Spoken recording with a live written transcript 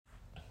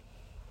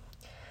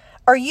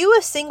Are you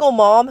a single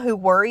mom who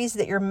worries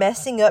that you're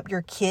messing up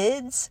your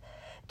kids?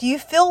 Do you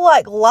feel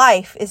like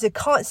life is a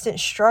constant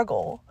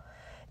struggle?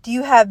 Do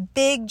you have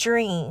big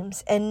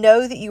dreams and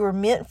know that you were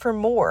meant for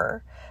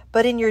more,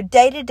 but in your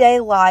day-to-day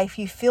life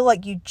you feel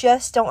like you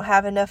just don't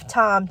have enough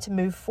time to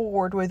move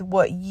forward with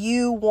what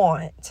you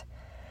want?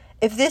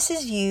 If this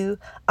is you,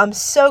 I'm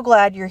so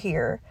glad you're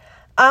here.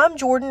 I'm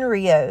Jordan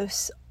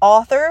Rios,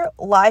 author,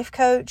 life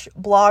coach,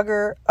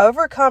 blogger,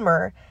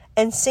 overcomer,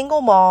 and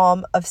single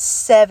mom of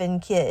 7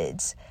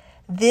 kids.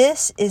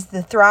 This is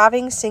the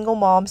Thriving Single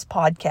Moms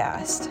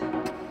Podcast.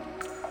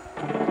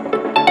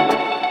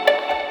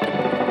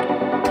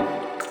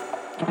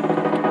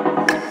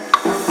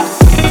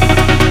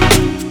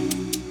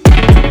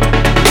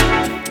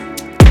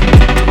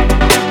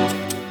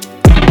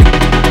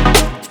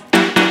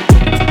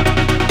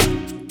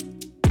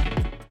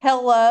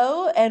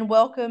 Hello, and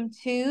welcome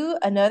to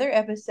another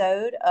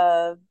episode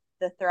of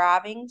the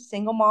Thriving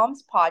Single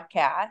Moms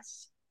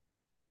Podcast.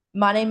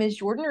 My name is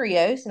Jordan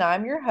Rios, and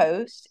I'm your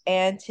host.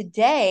 And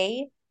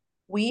today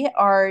we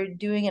are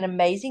doing an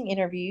amazing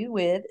interview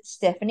with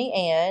Stephany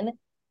Ann.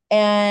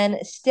 And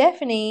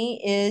Stephany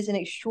is an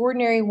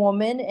extraordinary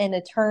woman, an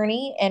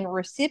attorney, and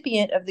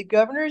recipient of the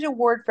Governor's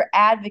Award for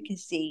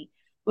Advocacy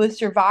with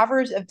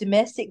survivors of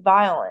domestic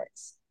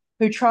violence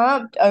who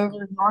triumphed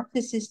over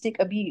narcissistic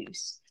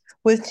abuse.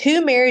 With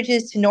 2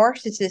 marriages to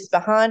narcissists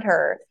behind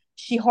her,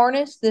 she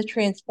harnessed the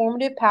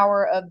transformative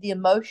power of the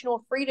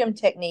emotional freedom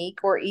technique,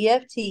 or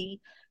EFT,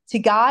 to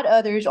guide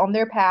others on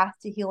their path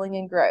to healing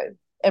and growth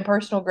and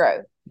personal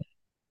growth.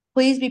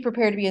 Please be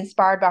prepared to be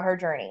inspired by her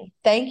journey.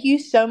 Thank you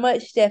so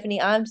much,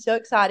 Stephany. I'm so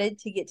excited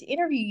to get to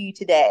interview you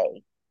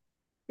today.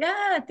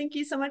 Yeah, thank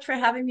you so much for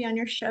having me on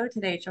your show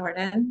today,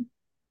 Jordan.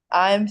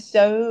 I'm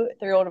so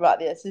thrilled about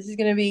this. This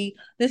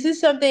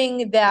is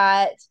something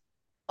that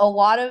a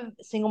lot of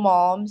single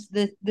moms,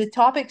 the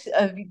topics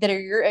of that are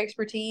your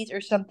expertise are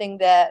something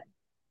that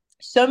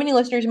so many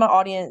listeners in my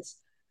audience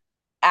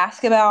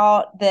ask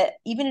about, that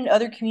even in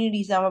other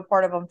communities I'm a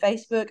part of on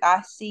Facebook,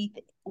 I see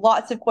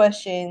lots of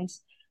questions,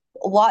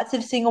 lots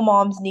of single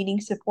moms needing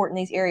support in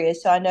these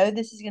areas. So I know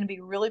this is going to be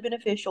really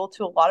beneficial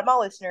to a lot of my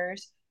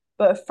listeners.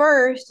 But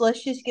first,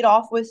 let's just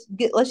start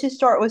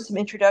with some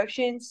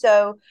introductions.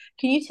 So,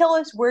 can you tell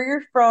us where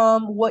you're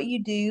from, what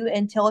you do,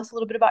 and tell us a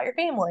little bit about your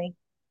family?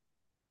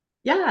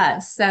 I'm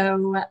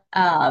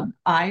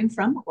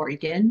from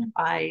Oregon.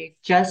 I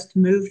just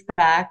moved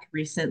back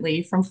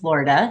recently from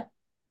Florida,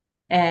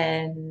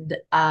 and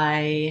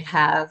I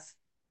have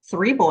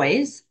 3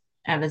 boys.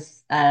 I have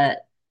an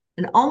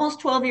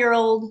almost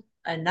 12-year-old,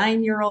 a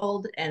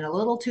 9-year-old, and a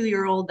little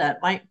 2-year-old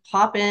that might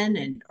pop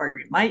in, or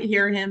you might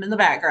hear him in the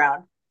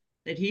background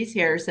that he's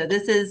here. So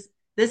this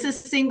is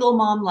single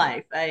mom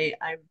life.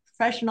 I'm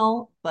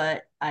professional,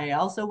 but I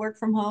also work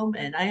from home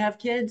and I have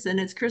kids and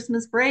it's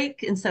Christmas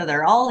break, and so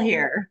they're all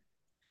here.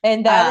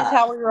 And that is Uh,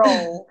 how we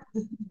roll.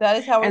 That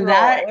is how we and roll.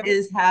 that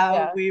is how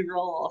Yeah, we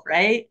roll,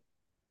 right?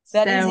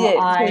 that is So it.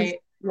 Because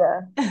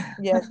I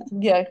yeah,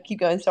 yeah.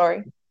 Keep going.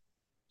 Sorry.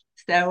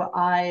 so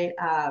I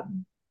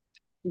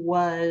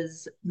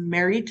was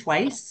married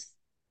twice,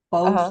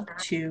 both Uh-huh.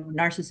 to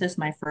narcissists.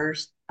 My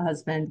first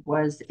husband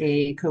was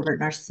a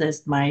covert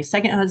narcissist. My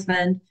second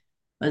husband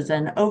was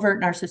an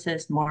overt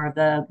narcissist, more of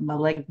the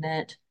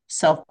malignant,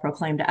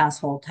 self-proclaimed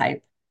asshole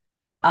type.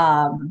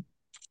 Um,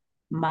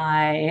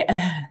 my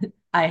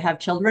I have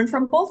children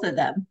from both of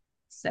them.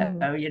 So,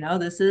 Mhm.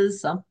 this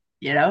is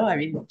I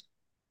mean,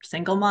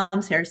 single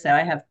moms here. So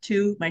I have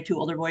my 2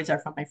 older boys are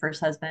from my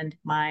first husband.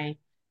 My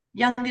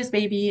youngest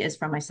baby is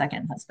from my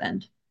second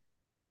husband.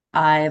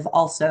 My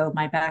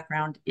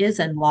background is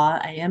in law.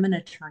 I am an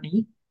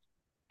attorney,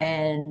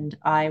 and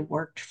I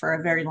worked for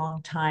a very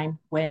long time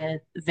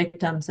with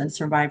victims and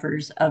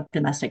survivors of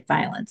domestic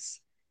violence.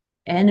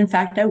 And in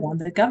fact, I won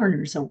the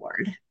Governor's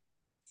Award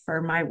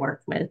for my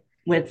work with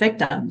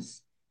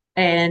victims.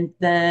 And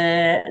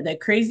the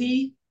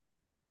crazy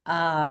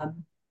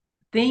um,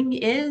 thing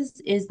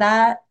is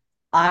that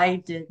I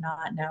did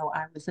not know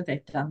I was a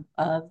victim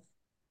of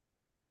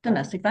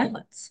domestic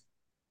violence.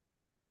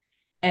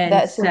 And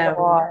That says a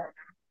so lot.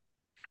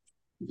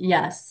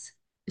 Yes.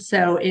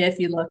 So if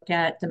you look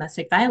at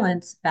domestic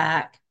violence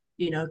back,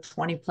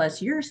 20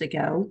 plus years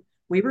ago,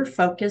 we were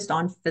focused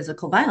on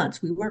physical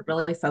violence. We weren't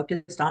really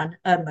focused on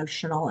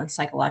emotional and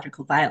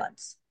psychological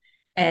violence.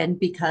 And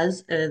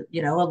because, a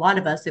lot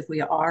of us, if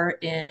we are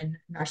in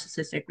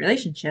narcissistic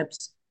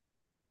relationships,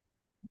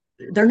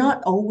 they're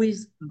not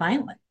always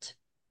violent.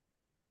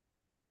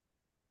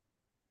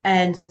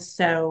 And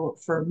so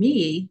for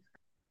me,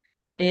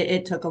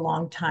 it took a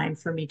long time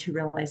for me to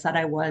realize that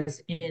I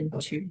was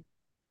into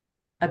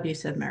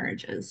abusive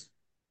marriages.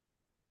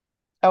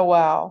 Oh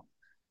wow.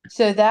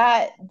 So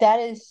that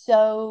is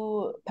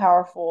so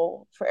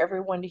powerful for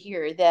everyone to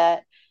hear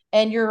that.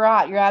 And you're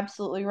right. You're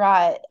absolutely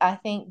right. I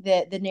think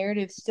that the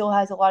narrative still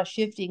has a lot of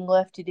shifting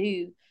left to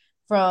do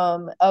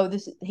from, oh,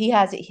 this he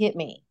hasn't hit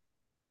me,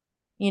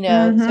 so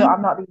Mm-hmm.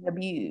 I'm not being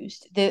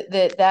abused.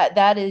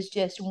 That is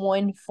just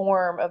one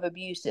form of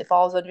abuse that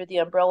falls under the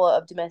umbrella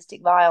of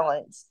domestic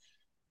violence.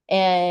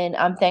 And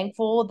I'm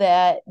thankful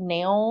that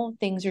now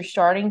things are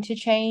starting to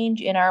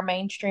change in our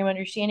mainstream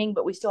understanding,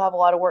 but we still have a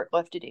lot of work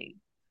left to do.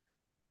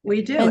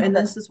 We do, And and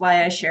so, this is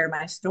why I share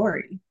my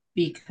story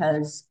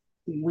because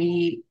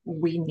we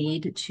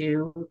need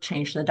to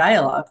change the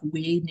dialogue.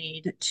 We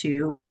need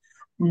to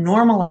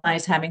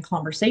normalize having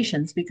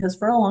conversations because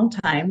for a long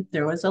time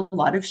there was a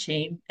lot of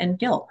shame and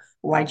guilt.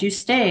 Why'd you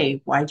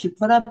stay? Why'd you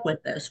put up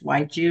with this?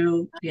 Why'd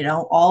you,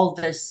 all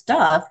this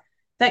stuff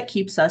that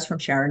keeps us from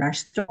sharing our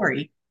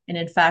story. And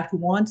in fact,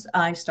 once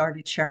I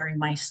started sharing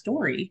my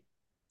story,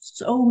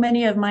 so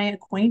many of my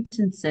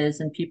acquaintances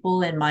and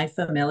people in my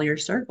familiar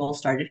circle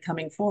started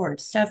coming forward.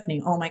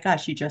 Stephany, oh my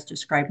gosh, you just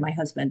described my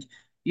husband.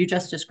 You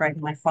just described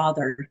my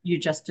father. You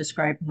just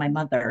described my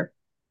mother.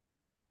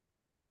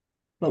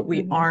 But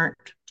we mhm.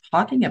 aren't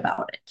talking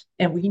about it.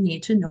 And we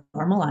need to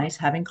normalize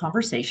having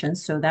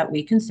conversations so that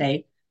we can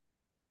say,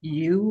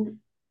 you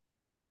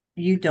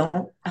you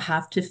don't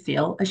have to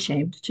feel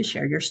ashamed to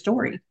share your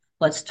story.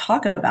 Let's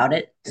talk about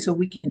it so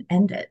we can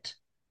end it.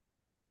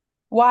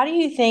 Why do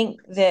you think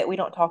that we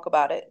don't talk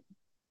about it?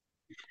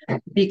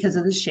 Because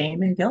of the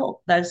shame and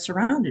guilt that is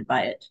surrounded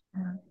by it.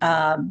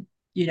 Um,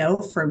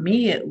 for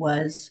me, it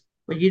was,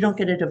 well, you don't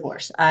get a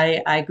divorce.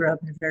 I grew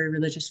up in a very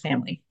religious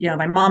family.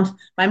 My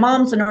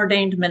mom's an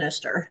ordained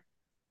minister.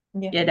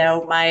 Yeah.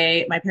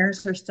 My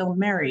parents are still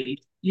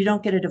married. You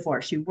don't get a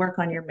divorce. You work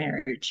on your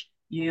marriage.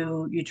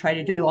 You try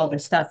to do all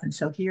this stuff. And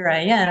so here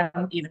I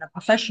am, even a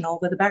professional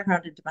with a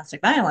background in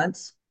domestic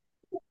violence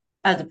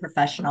as a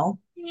professional,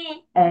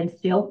 and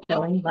still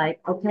feeling like,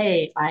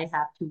 okay, I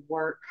have to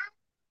work.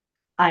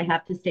 I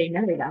have to stay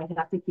married. I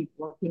have to keep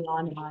working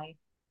on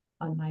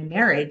my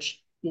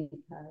marriage because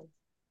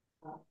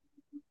uh,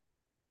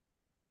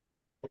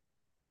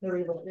 the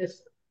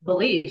religious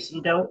beliefs.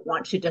 You don't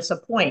want to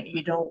disappoint.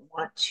 You don't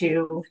want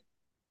to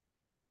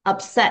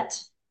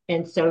upset.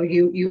 And so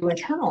you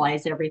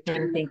internalize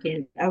everything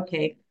thinking,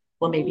 okay,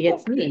 well, maybe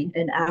it's me.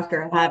 And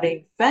after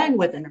having been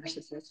with a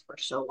narcissist for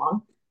so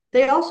long,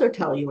 they also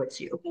tell you it's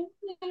you.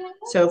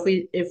 So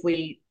if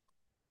we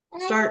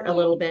start a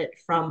little bit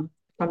from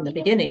the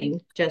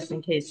beginning, just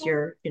in case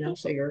so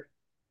your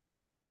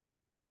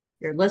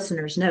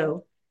listeners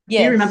know,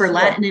 if you remember Yes. Yeah.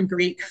 Latin and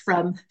Greek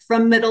from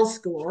middle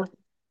school,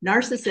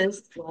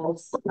 narcissist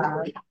was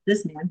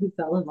this man who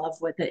fell in love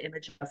with the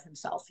image of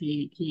himself.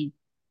 He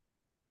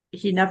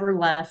never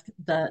left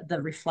the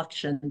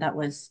reflection that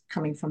was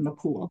coming from the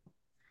pool.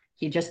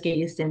 He just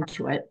gazed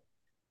into it.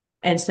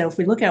 And so, if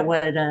we look at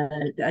what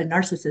a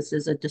narcissist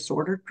is, a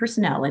disordered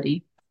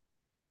personality,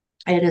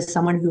 it is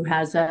someone who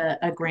has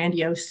a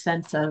grandiose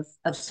sense of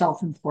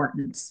self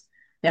importance.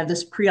 They have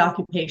this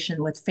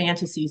preoccupation with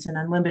fantasies and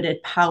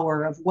unlimited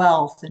power of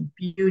wealth and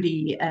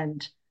beauty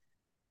and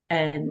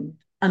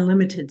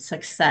unlimited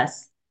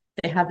success.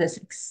 They have this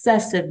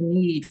excessive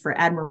need for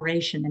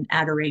admiration and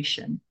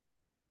adoration.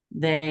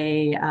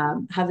 They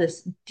have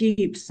this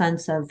deep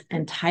sense of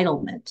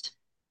entitlement.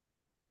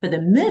 But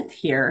the myth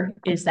here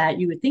is that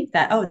you would think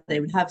that, oh,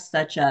 they would have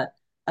such a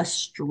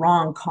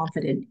strong,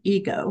 confident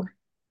ego.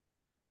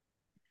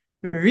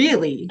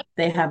 Really,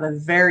 they have a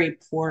very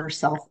poor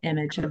self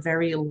image, a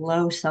very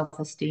low self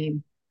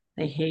esteem.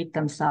 They hate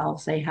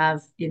themselves. They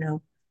have,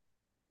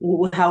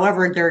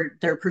 however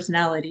their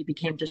personality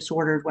became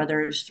disordered,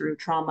 whether it's through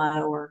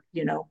trauma or,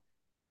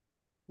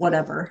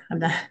 whatever.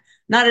 I'm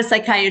not a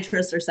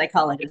psychiatrist or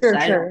psychologist. Sure,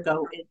 I don't sure.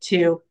 go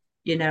into,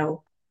 you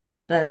know,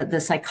 the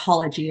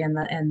psychology and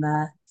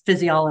the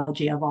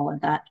physiology of all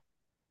of that.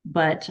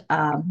 But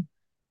so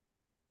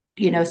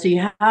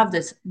you have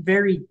this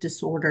very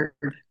disordered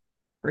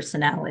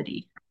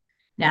personality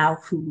now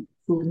who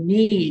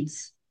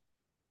needs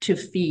to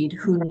feed,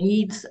 who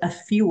needs a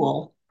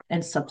fuel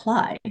and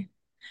supply.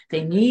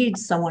 They need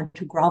someone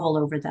to grovel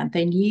over them.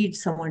 They need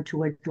someone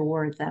to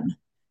adore them.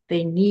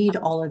 They need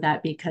all of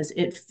that because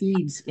it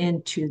feeds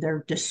into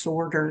their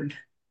disordered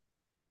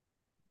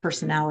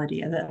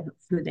personality of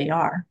who they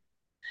are.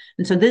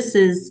 And so this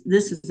is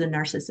a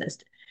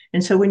narcissist.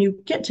 And so when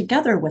you get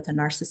together with a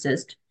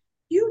narcissist,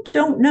 you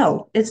don't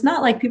know. It's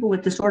not like people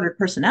with disordered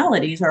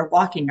personalities are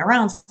walking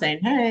around saying,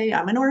 "Hey,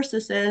 I'm a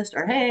narcissist,"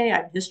 or "Hey,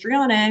 I'm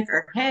histrionic,"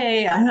 or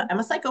 "Hey, I'm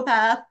a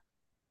psychopath."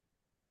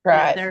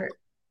 Right. They're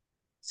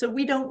so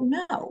we don't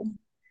know.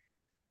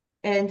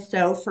 And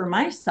so for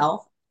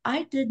myself,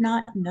 I did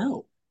not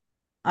know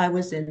I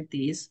was in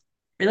these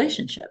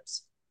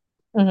relationships.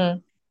 Hmm.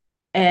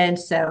 And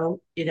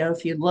so,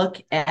 if you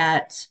look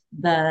at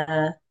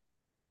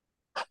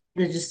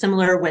they're just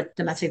similar with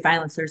domestic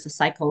violence. There's a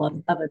cycle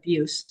of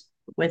abuse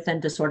within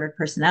disordered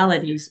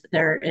personalities.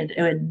 There in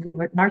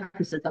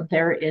narcissism,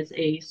 there is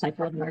a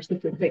cycle of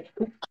narcissistic.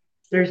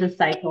 There's a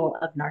cycle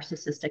of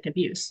narcissistic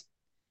abuse.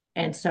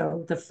 And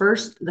so the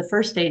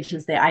first stage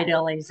is the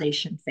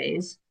idealization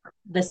phase.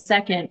 The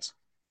second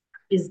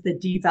is the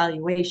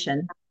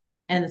devaluation,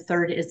 and the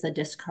third is the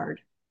discard.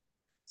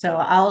 So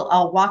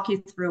I'll walk you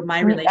through my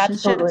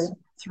Absolutely. relationships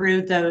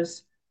through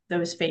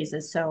those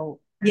phases. So,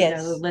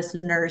 Yes.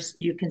 listeners,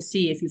 you can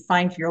see if you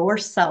find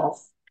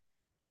yourself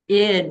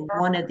in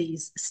one of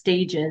these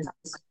stages,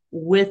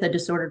 with a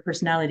disordered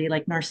personality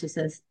like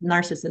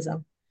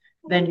narcissism,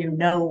 then you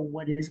know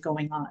what is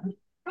going on.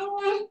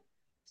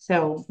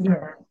 So,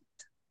 Yeah.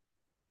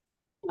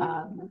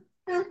 um,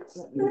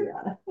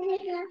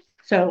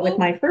 so with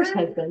my first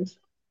husband,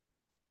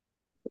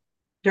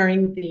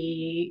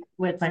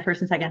 with my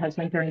first and second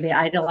husband during the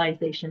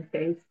idolization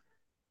phase,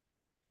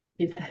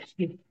 he's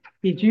he's,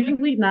 he's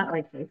usually not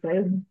like this.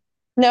 Right? He's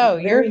No,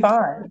 you're very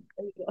fine.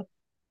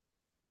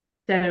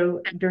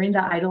 So during the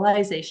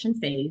idolization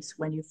phase,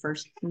 when you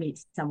first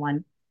meet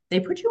someone, they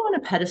put you on a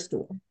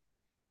pedestal.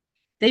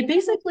 They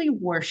basically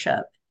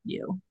worship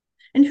you.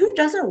 And who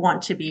doesn't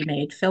want to be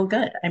made feel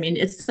good? I mean,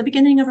 it's the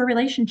beginning of a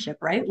relationship,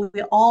 right?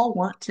 We all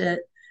want to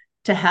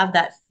have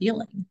that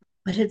feeling,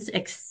 but it's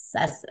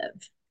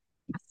excessive.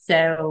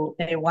 So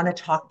they want to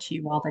talk to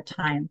you all the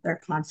time.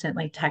 They're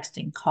constantly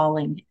texting,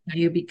 calling.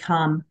 You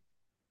become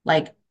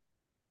like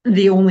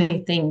the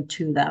only thing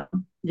to them.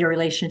 Your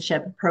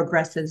relationship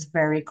progresses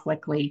very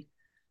quickly.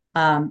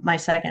 My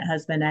second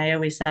husband, I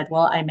always said,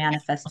 well, I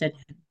manifested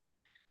him,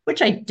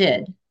 which I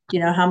did. You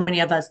know, how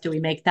many of us do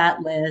we make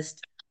that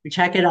list? We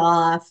check it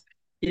off.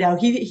 You know,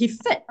 he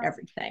fit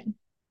everything.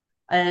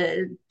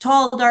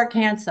 Tall, dark,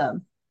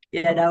 handsome,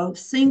 you know,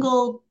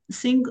 single,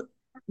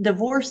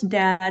 divorced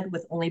dad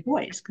with only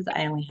boys because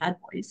I only had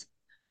boys.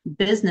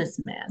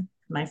 Businessman.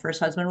 My first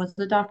husband was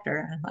the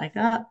doctor. I'm like,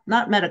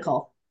 not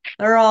medical.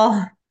 They're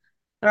all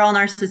they're all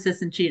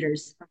narcissists and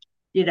cheaters,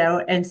 you know.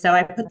 And so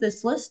I put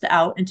this list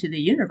out into the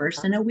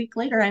universe, and a week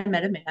later, I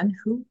met a man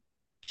who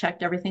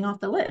checked everything off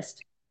the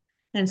list.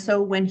 And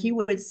so when he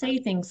would say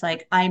things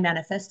like, I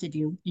manifested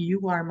you,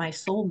 you are my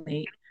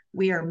soulmate,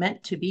 we are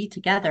meant to be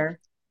together,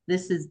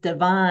 this is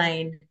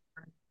divine,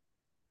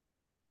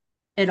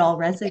 it all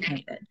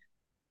resonated.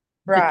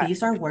 But Right.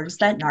 these are words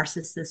that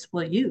narcissists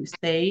will use.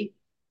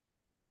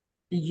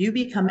 You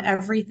become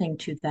everything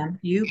to them,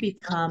 you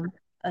become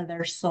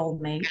their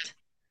soulmate.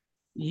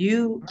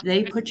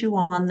 They put you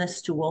on the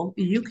stool,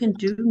 you can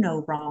do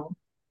no wrong.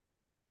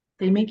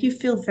 They make you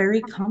feel very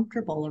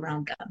comfortable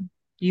around them.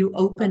 You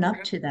open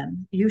up to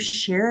them, you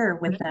share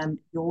with them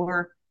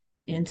your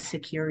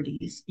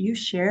insecurities, you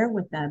share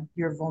with them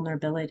your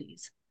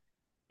vulnerabilities.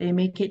 They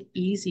make it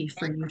easy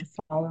for you to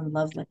fall in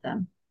love with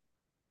them.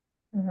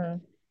 Hmm.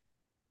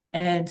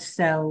 And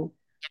so,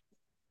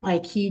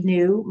 like,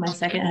 my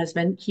second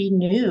husband, he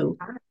knew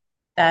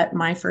that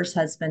my first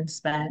husband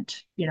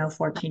spent,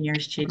 14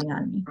 years cheating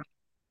on me.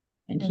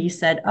 And he Hmm.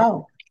 said,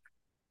 oh,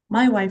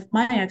 my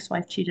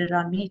ex-wife cheated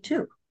on me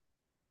too.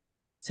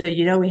 So,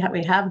 we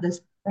have this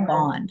Hmm.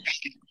 bond.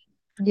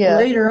 Yeah.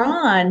 Later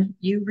on,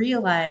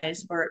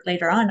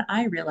 later on,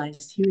 I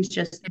realized he was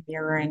just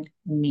mirroring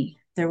me.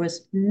 There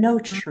was no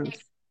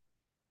truth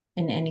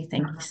in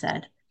anything he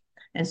said.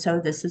 And so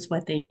this is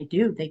what they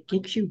do. They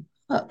get you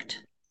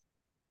hooked.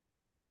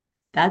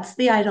 That's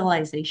the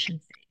idolization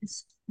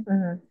phase.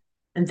 Hmm.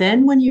 And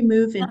then when you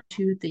move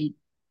into the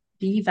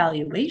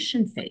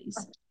devaluation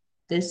phase,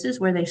 this is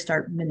where they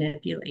start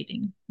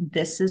manipulating.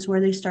 This is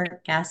where they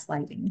start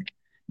gaslighting.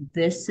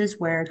 This is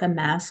where the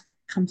mask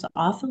comes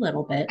off a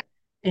little bit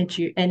and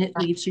it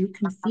leaves you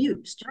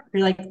confused.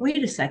 You're like,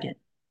 wait a second.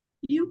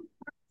 You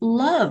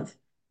love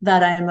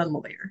that I'm a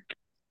lawyer.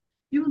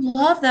 You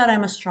love that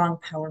I'm a strong,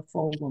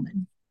 powerful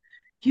woman.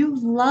 You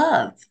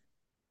love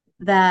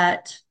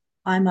that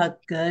I'm a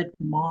good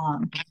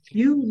mom.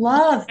 You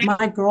love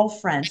my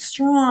girlfriend,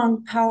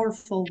 strong,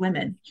 powerful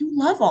women. You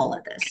love all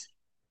of this.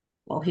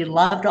 Well, he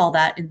loved all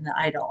that in the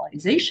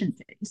idolization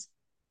phase.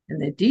 In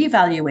the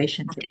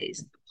devaluation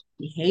phase,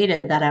 he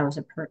hated that I was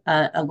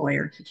a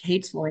lawyer. He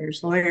hates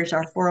lawyers. Lawyers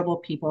are horrible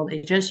people.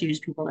 They just use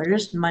people. They're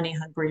just money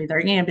hungry.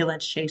 They're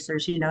ambulance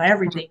chasers,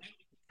 everything.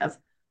 Of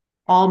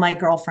all my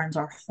girlfriends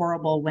are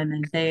horrible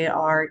women. They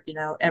are,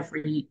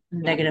 every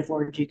negative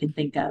word you can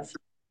think of.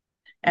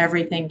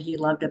 Everything he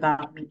loved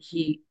about me,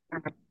 he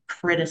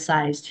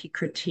criticized, he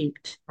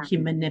critiqued, he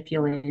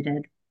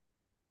manipulated.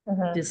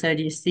 Hmm. So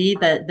do you see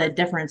the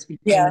difference between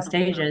the Yeah.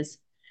 stages?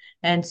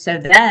 And so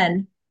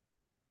then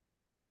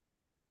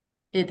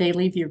they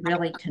leave you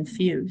really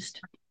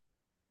confused.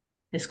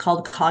 It's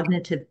called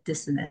cognitive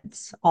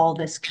dissonance, all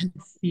this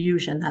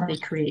confusion that they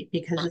create,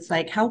 because it's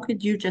like, how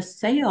could you just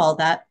say all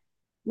that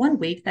one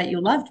week that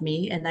you loved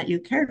me and that you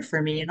cared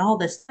for me and all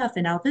this stuff,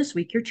 and now this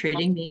week you're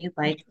treating me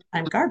like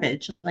I'm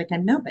garbage, like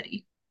I'm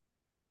nobody?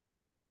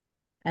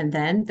 And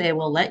then they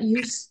will let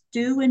you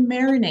stew and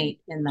marinate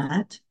in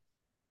that,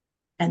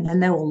 and then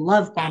they will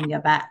love bomb you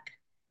back.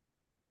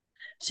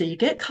 So you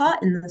get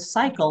caught in the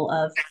cycle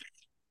of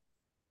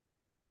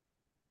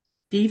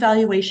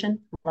devaluation,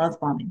 love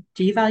bombing,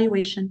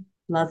 devaluation,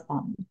 love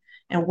bombing.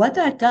 And what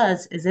that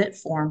does is it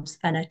forms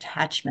an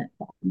attachment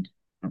bond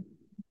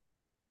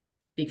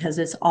because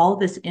it's all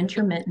this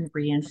intermittent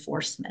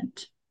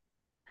reinforcement.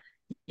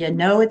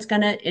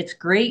 It's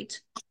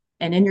great.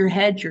 And in your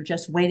head, you're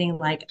just waiting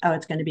like, oh,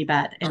 it's going to be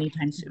bad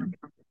anytime soon.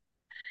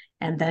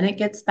 And then it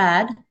gets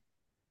bad.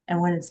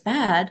 And when it's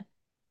bad,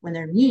 when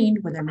they're mean,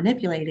 when they're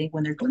manipulating,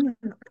 when they're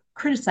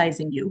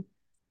criticizing you,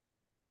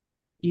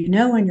 you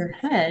know in your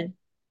head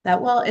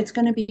that, well, it's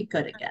going to be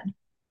good again.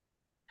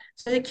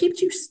 So it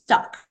keeps you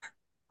stuck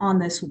on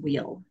this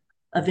wheel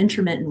of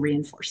intermittent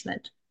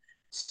reinforcement.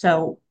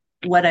 So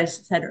what I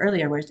said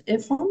earlier was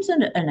it forms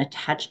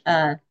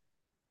a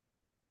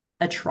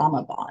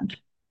trauma bond.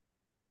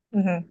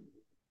 Mm-hmm.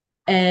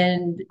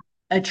 And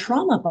a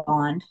trauma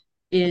bond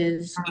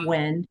is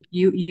when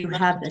you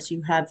have this,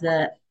 you have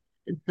the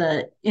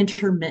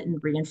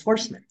intermittent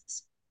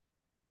reinforcements.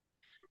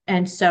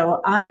 And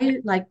so I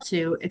like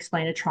to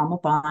explain a trauma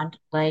bond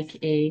like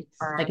a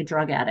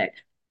drug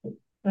addict.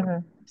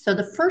 Mm-hmm. So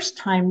the first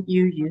time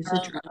you use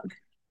a drug,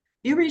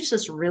 you reach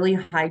this really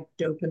high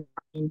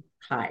dopamine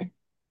high.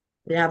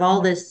 They have all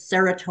this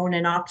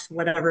serotonin, ox,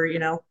 whatever,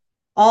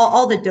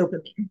 all the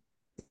dopamine.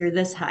 You're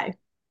this high.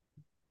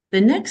 The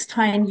next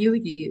time you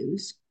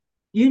use,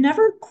 you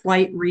never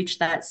quite reach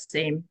that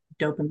same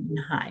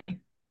dopamine high.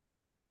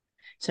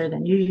 So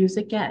then you use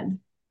again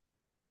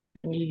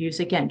and you use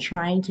again,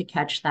 trying to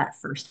catch that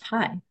first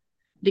high.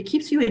 It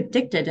keeps you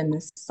addicted in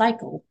this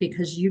cycle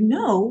because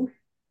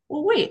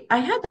well, wait, I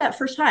had that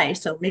first high,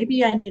 so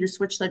maybe I need to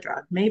switch the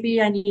drug.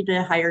 Maybe I need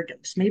a higher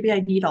dose. Maybe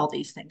I need all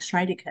these things,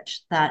 trying to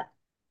catch that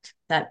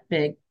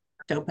big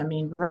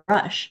dopamine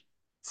rush.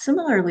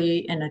 Similarly,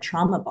 in a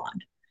trauma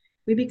bond,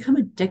 we become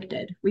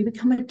addicted, we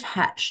become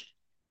attached,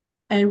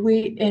 and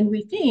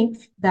we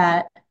think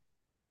that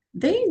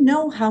they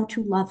know how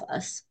to love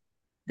us.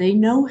 They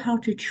know how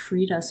to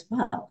treat us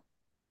well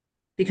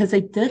because they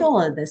did all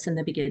of this in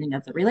the beginning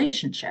of the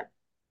relationship.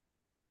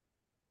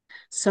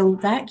 So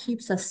that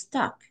keeps us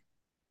stuck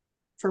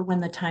for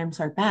when the times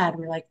are bad.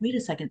 We're like, wait a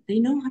second, they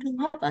know how to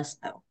love us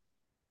though.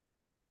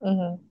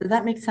 Mm-hmm. Does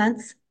that make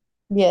sense?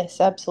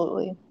 Yes,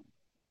 absolutely.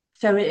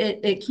 So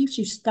it keeps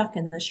you stuck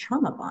in this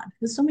trauma bond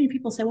because so many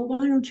people say, well,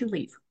 why don't you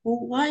leave?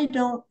 Well, why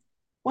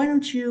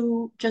don't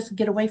you just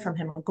get away from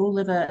him or go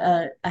live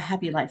a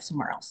happy life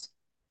somewhere else?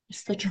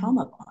 It's the Mm-hmm.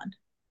 trauma bond.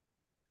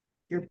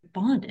 You're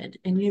bonded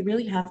and you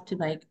really have to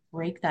like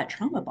break that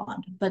trauma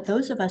bond. But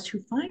those of us who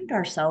find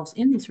ourselves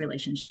in these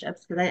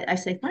relationships, because I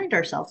say find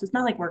ourselves, it's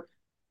not like we're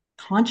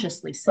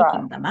consciously Right.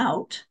 seeking them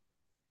out,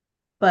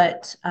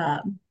 but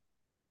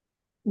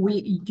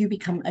you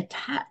become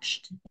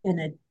attached and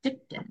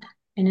addicted.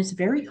 And it's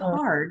very Mm.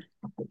 hard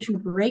to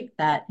break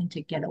that and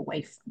to get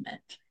away from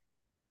it.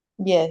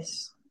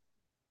 Yes.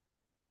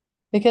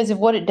 Because of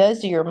what it does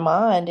to your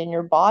mind and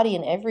your body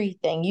and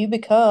everything. You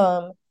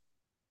become,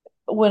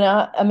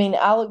 I mean,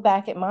 I look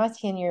back at my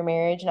 10-year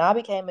marriage and I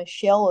became a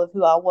shell of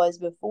who I was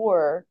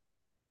before,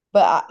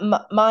 but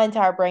my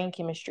entire brain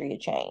chemistry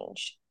had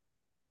changed.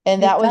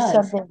 And It that was does.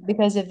 something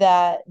because of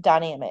that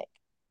dynamic.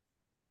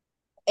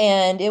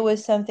 And it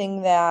was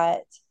something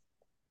that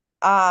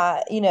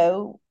I've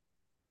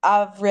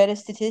read a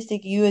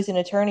statistic. You, as an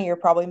attorney, are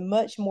probably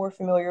much more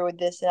familiar with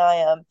this than I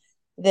am.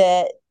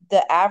 That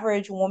the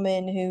average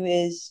woman who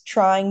is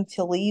trying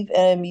to leave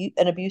an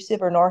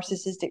abusive or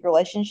narcissistic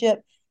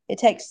relationship, it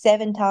takes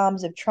 7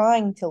 times of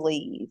trying to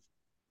leave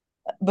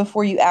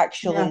before you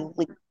actually Yeah.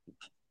 leave.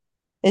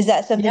 Is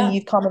that something Yeah.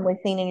 you've commonly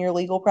seen in your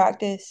legal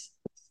practice?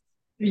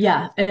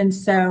 Yeah. And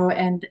so,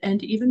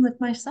 and even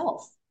with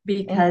myself,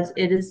 because Mm-hmm.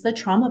 it is the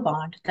trauma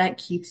bond that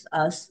keeps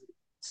us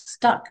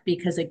stuck.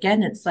 Because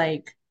again, it's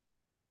like,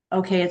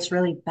 okay, it's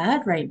really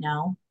bad right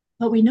now,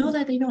 but we know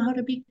that they know how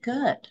to be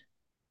good.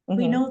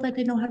 We Mm-hmm. know that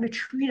they know how to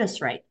treat us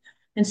right.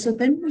 And so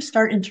then we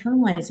start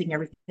internalizing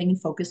everything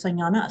and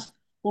focusing on us.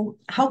 Well,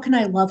 how can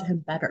I love him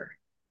better?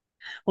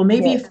 Well,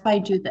 maybe Yes. if I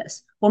do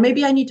this, well,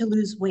 maybe I need to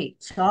lose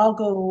weight. So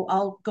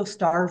I'll go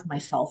starve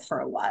myself for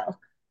a while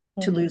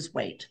to Mm-hmm. lose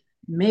weight.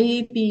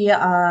 Maybe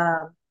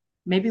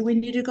we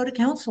need to go to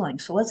counseling.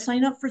 So let's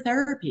sign up for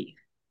therapy.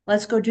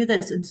 Let's go do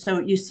this. And so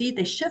you see,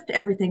 they shift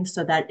everything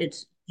so that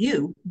it's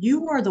you.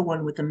 You are the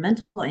one with the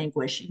mental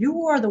anguish.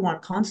 You are the one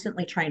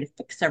constantly trying to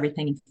fix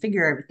everything and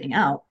figure everything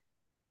out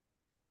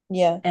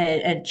Yeah.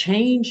 and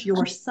change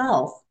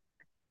yourself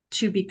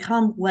to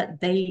become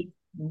what they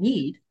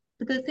need.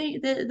 But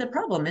the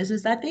problem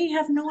is that they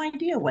have no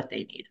idea what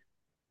they need.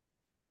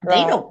 They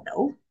Right. don't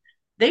know.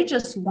 They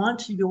just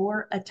want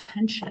your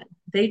attention.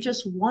 They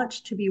just want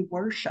to be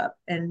worshiped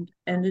and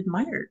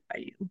admired by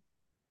you.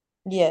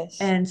 Yes.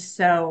 And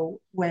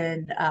so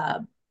when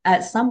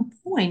at some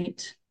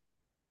point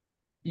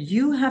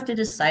you have to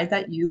decide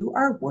that you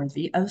are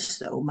worthy of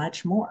so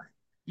much more.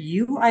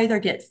 You either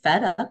get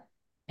fed up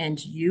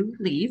and you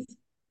leave,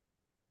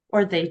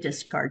 or they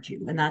discard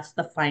you, and that's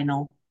the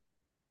final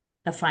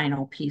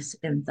piece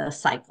in the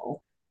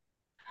cycle.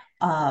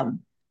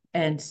 Um,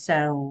 and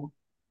so,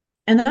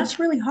 and that's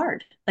really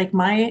hard. Like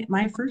my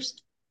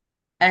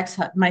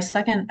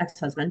second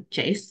ex-husband,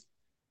 Chase,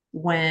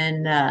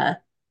 when it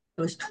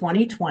was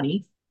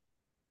 2020,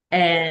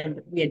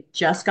 and we had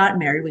just got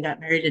married. We got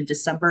married in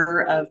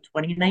December of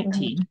Mm-hmm.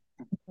 2019,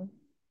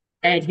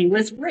 and he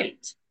was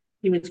great.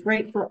 He was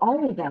great for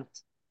all of that.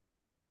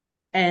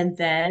 And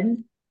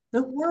then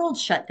the world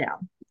shut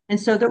down. And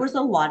so there was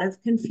a lot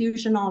of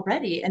confusion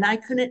already, and I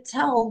couldn't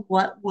tell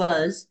what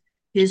was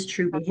his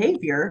true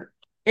behavior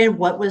and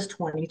what was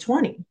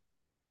 2020.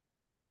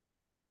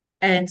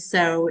 And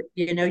so,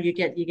 you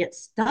get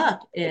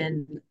stuck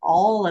in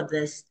all of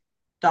this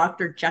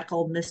Dr.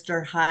 Jekyll,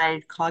 Mr.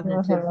 Hyde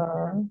cognitive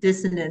Mhm.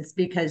 dissonance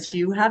because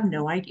you have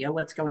no idea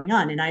what's going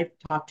on. And I've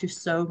talked to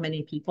so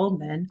many people,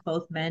 men,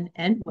 both men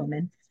and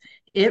women.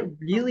 It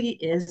really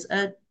is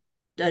a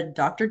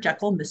Dr.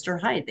 Jekyll, Mr.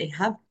 Hyde. They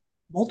have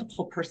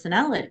multiple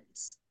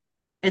personalities.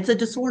 It's a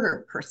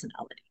disorder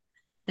personality.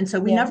 And so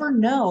we Yeah. never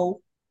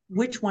know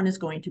which one is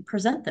going to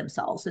present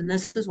themselves. And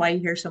this is why you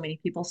hear so many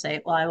people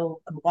say,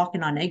 well, I'm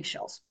walking on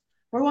eggshells.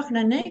 We're walking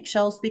on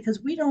eggshells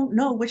because we don't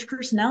know which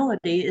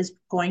personality is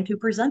going to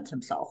present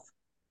himself.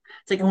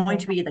 Is it going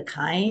Mhm. to be the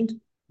kind,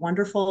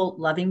 wonderful,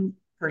 loving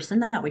person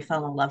that we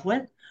fell in love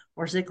with?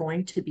 Or is it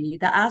going to be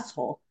the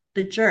asshole,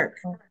 the jerk,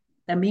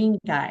 the mean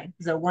guy,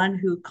 the one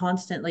who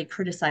constantly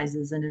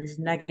criticizes and is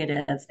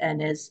negative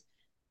and is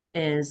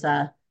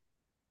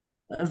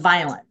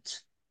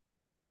violent?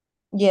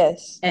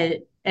 Yes.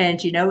 And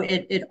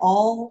it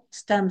all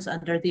stems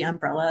under the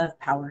umbrella of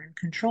power and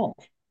control.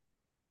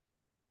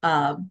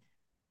 Um,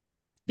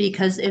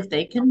 because if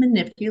they can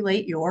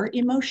manipulate your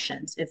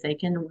emotions, if they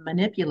can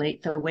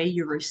manipulate the way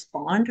you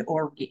respond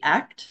or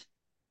react,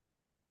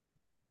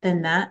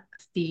 then that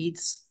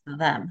feeds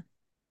them.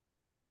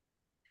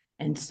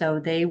 And so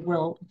they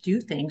will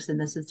do things, and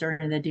this is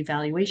during the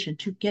devaluation,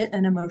 to get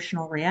an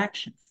emotional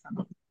reaction from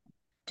you,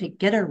 to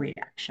get a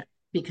reaction,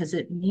 because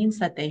it means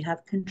that they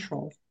have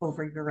control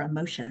over your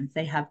emotions.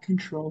 They have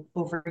control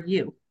over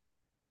you.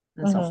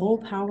 There's a Mhm. whole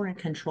power and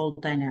control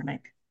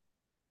dynamic.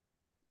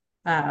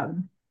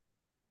 Um,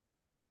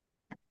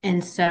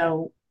 and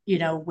so,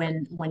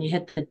 when you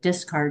hit the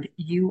discard,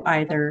 you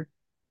either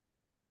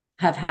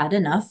have had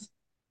enough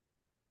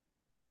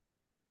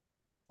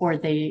or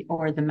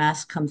the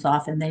mask comes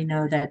off and they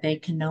know that they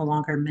can no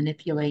longer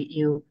manipulate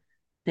you.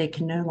 They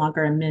can no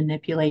longer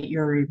manipulate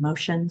your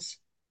emotions,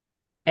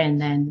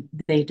 and then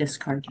they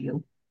discard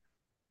you.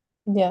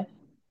 Yeah.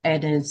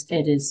 It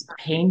is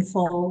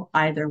painful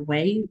either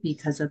way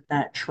because of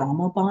that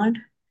trauma bond.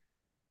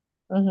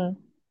 Mhm.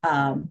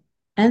 Um,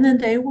 and then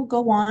they will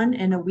go on,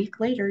 and a week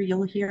later,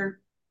 you'll hear,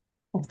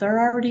 well,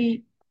 they're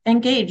already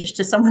engaged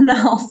to someone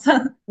else.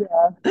 Yeah.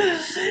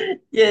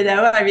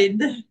 I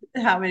mean,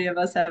 how many of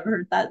us have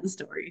heard that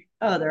story?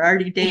 Oh, they're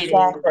already dating.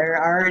 Exactly.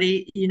 They're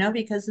already,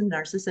 because the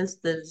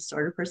narcissist, the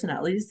disordered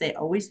personalities, they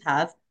always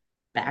have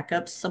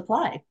backup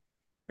supply.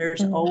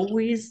 There's Mhm.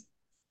 always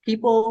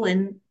people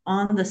in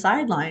on the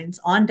sidelines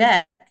on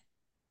deck,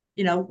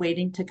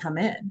 waiting to come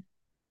in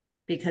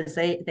because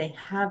they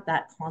have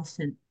that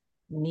constant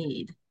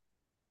need.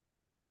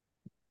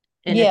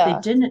 And if they Yeah.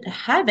 didn't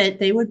have it,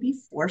 they would be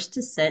forced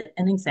to sit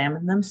and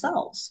examine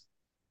themselves.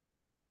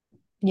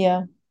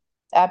 Yeah.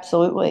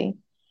 Absolutely.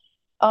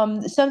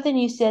 Something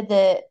you said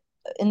that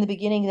in the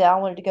beginning that I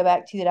wanted to go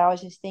back to that I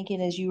was just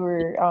thinking as you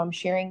were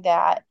sharing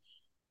that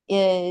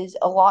is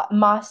a lot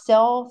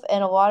myself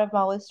and a lot of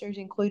my listeners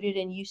included,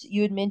 and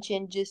you had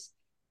mentioned just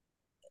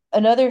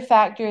another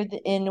factor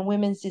in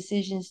women's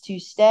decisions to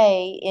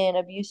stay in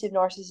abusive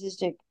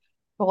narcissistic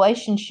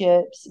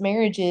relationships,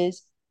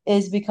 marriages,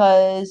 is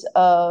because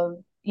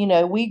of,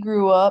 we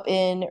grew up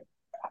in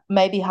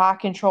maybe high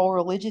control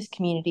religious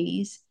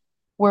communities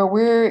where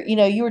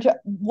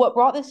what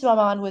brought this to my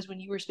mind was when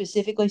you were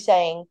specifically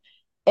saying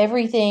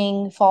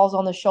everything falls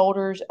on the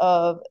shoulders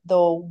of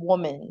the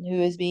woman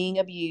who is being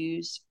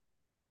abused,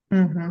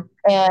 Mm-hmm.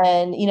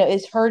 and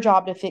it's her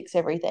job to fix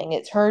everything,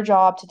 it's her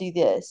job to do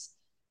this.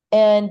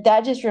 And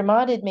that just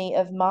reminded me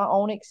of my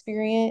own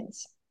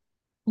experience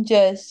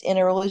just in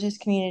a religious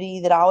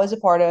community that I was a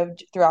part of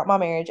throughout my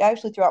marriage,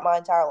 actually throughout my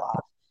entire life.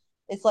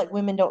 It's like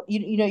women don't,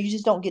 you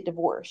just don't get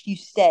divorced. You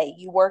stay,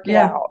 you work it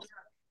Yeah. out,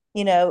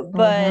 but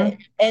Mm-hmm.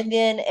 and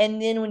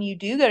then when you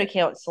do go to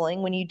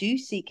counseling, when you do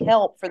seek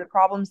help for the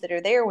problems that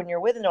are there when you're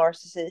with a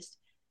narcissist,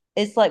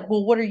 it's like,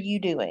 well, what are you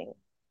doing?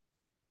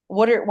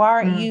 Why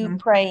aren't you Mm-hmm.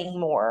 praying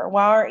more?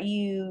 Why aren't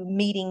you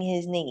meeting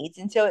his needs?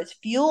 And so it's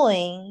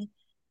fueling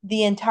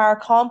the entire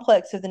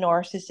complex of the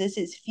narcissist.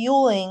 It's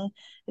fueling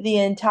the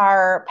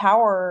entire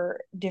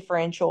power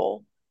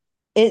differential.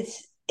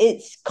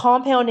 It's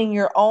compounding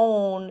your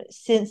own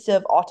sense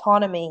of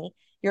autonomy,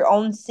 your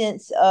own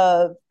sense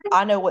of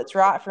I know what's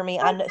right for me.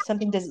 I know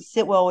something doesn't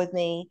sit well with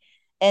me,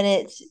 and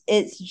it's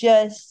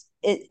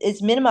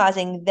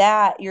minimizing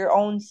that your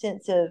own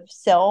sense of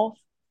self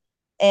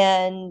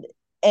and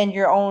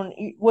your own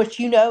what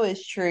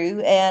is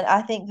true. And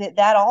I think that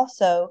that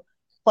also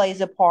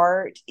plays a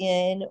part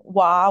in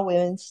why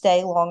women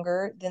stay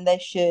longer than they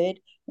should,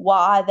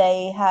 why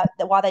they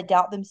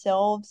doubt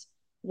themselves,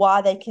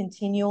 why they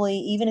continually,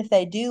 even if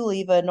they do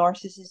leave a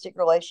narcissistic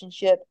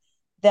relationship,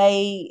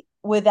 they,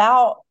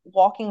 without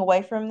walking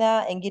away from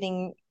that and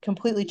getting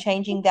completely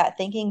changing that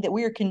thinking that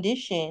we are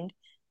conditioned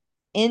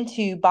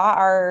into by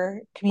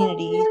our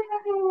communities,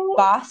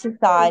 by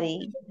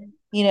society,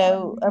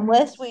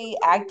 unless we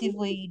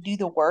actively do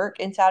the work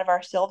inside of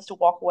ourselves to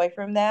walk away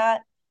from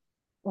that,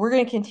 we're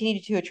going to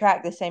continue to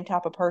attract the same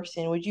type of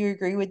person. Would you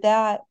agree with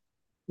that?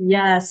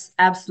 Yes,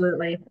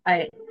 absolutely.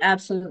 I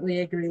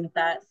absolutely agree with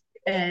that.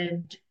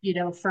 And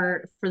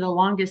for the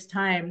longest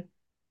time,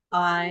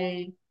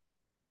 I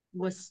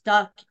was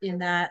stuck in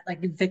that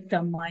like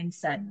victim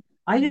mindset.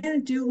 I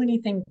didn't do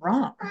anything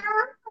wrong.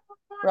 I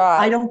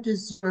Right. don't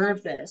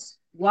deserve this.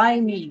 Why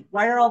me?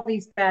 Why are all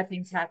these bad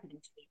things happening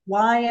to me?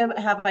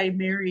 Have I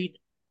married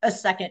a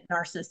second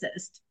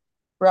narcissist?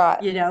 Right.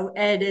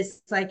 And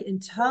it's like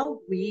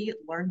until we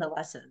learn the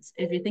lessons,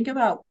 if you think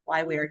about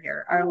why we're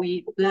here,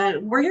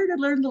 we're here to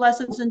learn the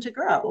lessons and to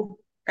grow,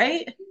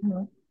 right?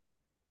 Mhm.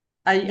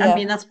 I Yeah.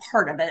 mean, that's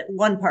part of it,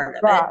 one part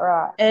of Right. it.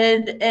 Right.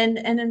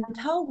 And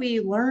until we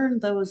learn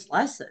those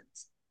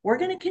lessons, we're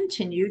going to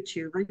continue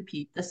to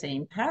repeat the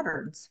same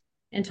patterns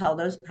until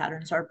those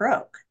patterns are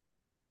broke.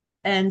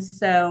 And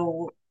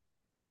so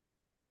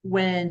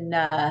when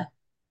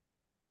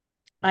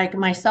like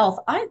myself,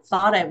 I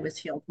thought I was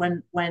healed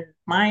when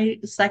my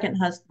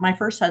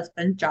first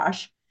husband,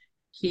 Josh,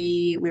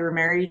 we were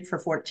married for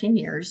 14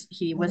 years.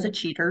 He was a Mhm.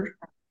 cheater,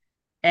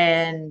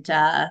 and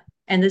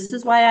this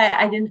is why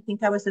I didn't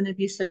think I was in an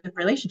abusive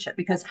relationship,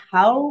 because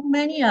how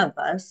many of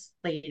us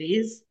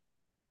ladies,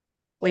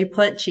 we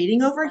put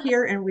cheating over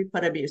here and we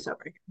put abuse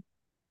over here,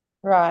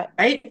 Right.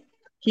 right?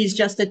 He's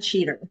just a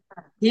cheater.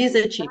 He's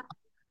a cheater.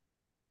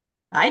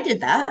 I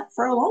did that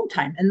for a long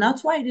time. And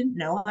that's why I didn't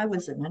know I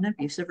was in an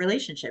abusive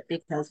relationship,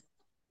 because,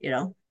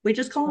 we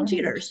just call them Mhm.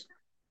 cheaters.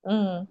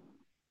 Mhm.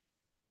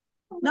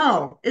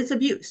 No, it's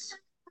abuse.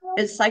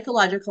 It's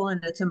psychological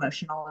and it's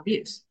emotional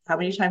abuse. How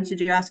many times did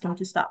you ask him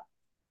to stop?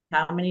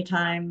 How many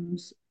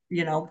times,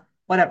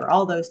 whatever,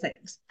 all those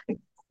things.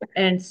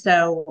 And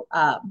so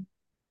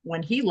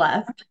when he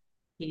left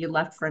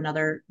for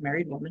another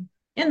married woman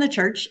in the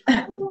church.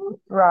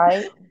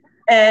 Right.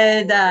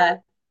 And,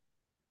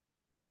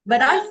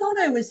 but I thought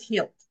I was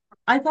healed.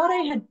 I thought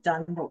I had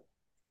done the work.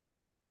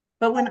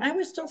 But when I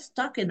was still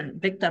stuck in a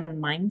victim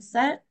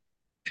mindset,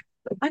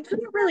 I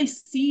couldn't really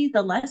see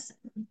the lesson.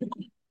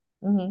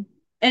 Mhm.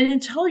 And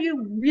until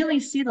you really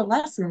see the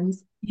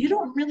lessons, you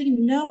don't really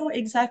know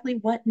exactly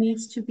what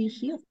needs to be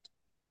healed,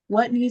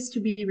 what needs to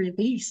be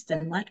released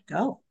and let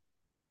go.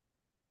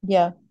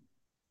 Yeah.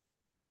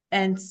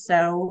 And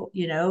so,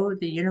 the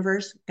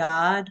universe,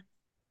 God,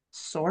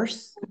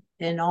 source,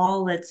 in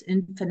all its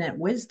infinite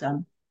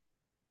wisdom,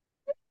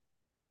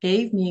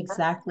 gave me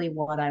exactly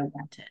what I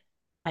wanted.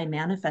 I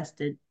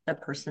manifested the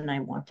person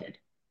I wanted,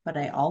 but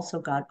I also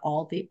got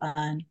all the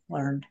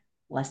unlearned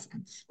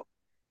lessons.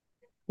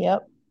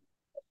 Yep.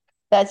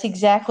 That's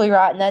exactly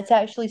right. And that's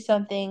actually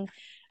something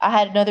I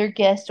had another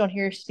guest on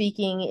here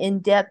speaking in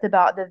depth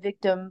about the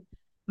victim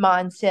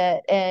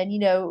mindset and,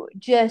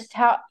 just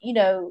how,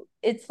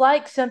 it's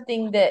like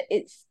something that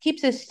it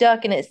keeps us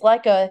stuck and it's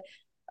like a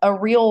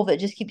reel that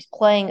just keeps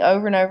playing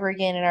over and over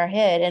again in our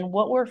head. And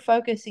what we're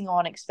focusing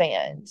on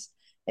expands.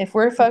 If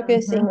we're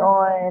focusing Mm-hmm.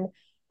 on,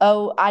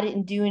 oh, I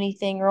didn't do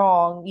anything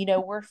wrong,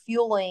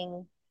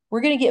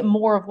 we're going to get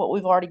more of what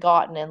we've already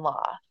gotten in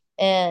life.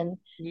 And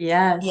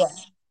yeah,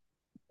 Yes.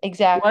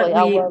 exactly. what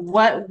I we love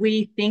what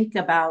we think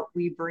about,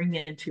 we bring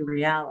into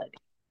reality.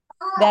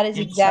 that is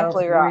And so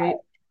exactly right.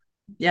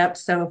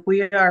 if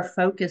we are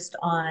focused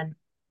on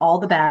all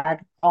the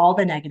bad, all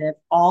the negative,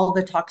 all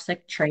the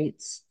toxic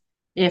traits,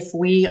 if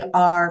we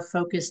are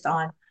focused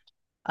on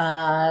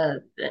uh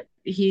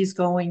he's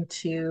going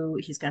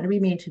to be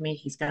mean to me,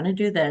 he's going to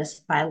do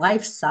this, my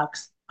life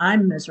sucks,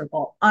 I'm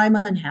miserable, I'm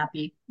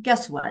unhappy,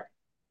 guess what?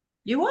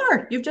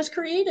 You've just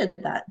created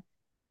that,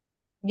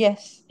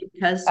 Yes,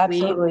 because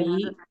absolutely.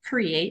 we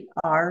create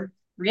our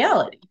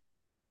reality.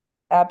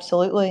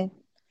 Absolutely. and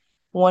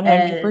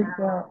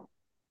 100%.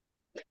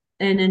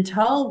 and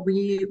until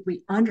we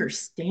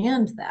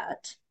understand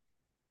that,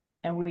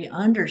 and we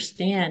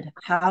understand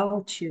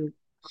how to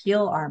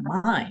heal our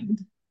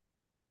mind,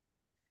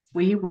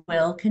 we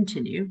will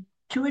continue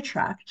to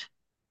attract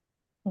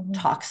Mhm.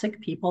 toxic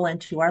people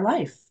into our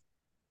life.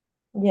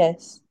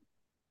 Yes.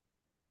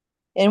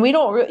 And we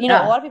don't, a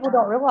Yeah. lot of people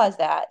don't realize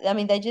that. I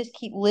mean, they just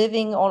keep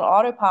living on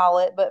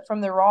autopilot, but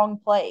from the wrong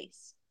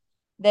place.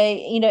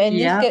 And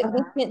Yeah.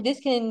 this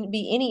can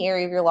be any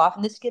area of your life,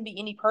 and this can be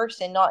any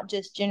person, not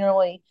just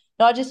generally,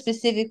 not just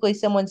specifically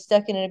someone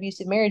stuck in an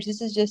abusive marriage.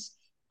 This is just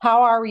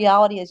how our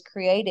reality is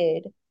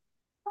created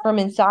from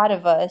inside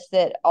of us.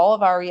 That all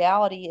of our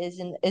reality is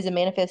a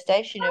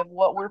manifestation of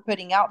what we're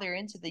putting out there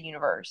into the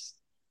universe.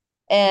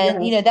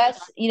 And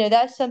Yes.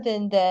 that's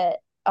something that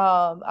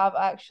I've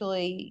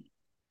actually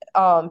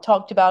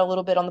talked about a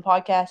little bit on the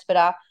podcast, but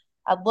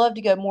I'd love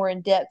to go more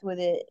in depth with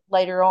it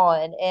later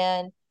on.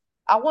 And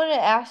I want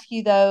to ask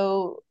you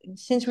though,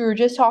 since we were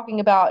just talking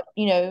about,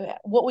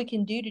 what we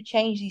can do to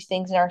change these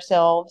things in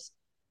ourselves,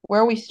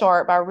 where we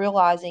start by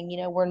realizing,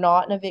 we're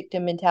not in a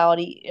victim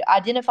mentality,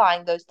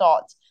 identifying those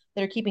thoughts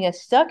that are keeping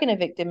us stuck in a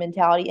victim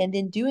mentality, and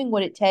then doing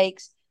what it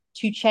takes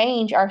to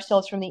change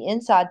ourselves from the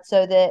inside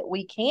so that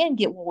we can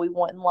get what we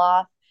want in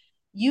life.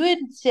 You had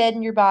said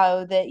in your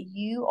bio that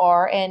you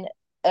are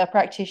a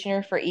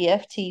practitioner for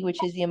EFT,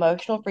 which is the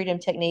emotional freedom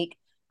technique.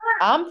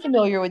 I'm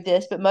familiar with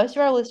this, but most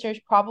of our listeners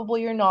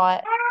probably are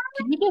not.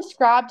 Can you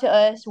describe to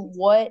us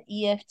what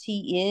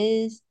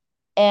EFT is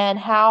and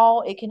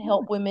how it can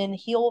help women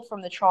heal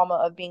from the trauma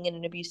of being in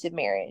an abusive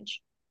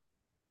marriage?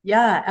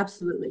 Yeah,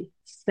 absolutely.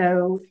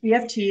 So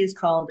EFT is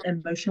called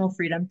Emotional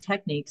Freedom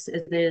Techniques.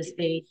 It is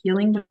a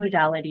healing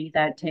modality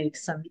that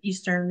takes some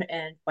Eastern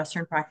and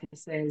Western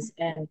practices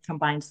and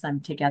combines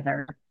them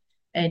together.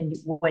 And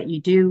what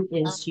you do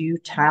is you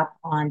tap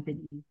on the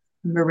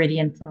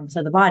meridian points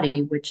of the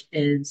body, which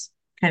is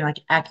kind of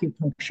like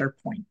acupuncture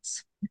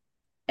points.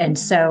 And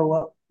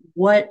so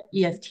what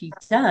EFT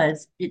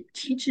does, it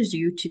teaches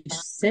you to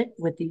sit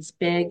with these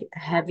big,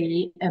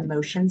 heavy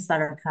emotions that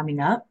are coming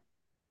up,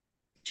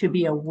 to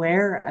be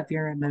aware of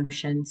your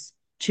emotions,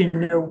 to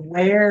know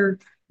where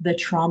the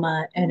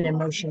trauma and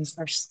emotions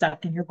are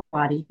stuck in your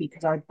body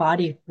because our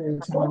body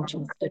holds on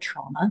to the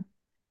trauma,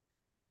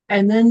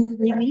 and then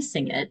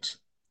releasing it.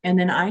 And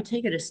then I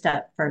take it a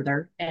step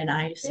further and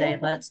I say,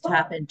 let's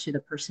tap into the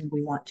person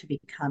we want to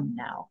become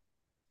now.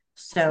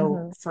 So,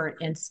 Mm-hmm. for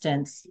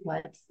instance,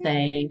 let's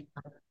say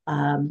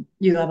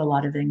you have a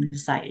lot of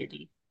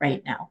anxiety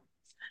right now.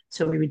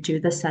 So we would do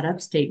the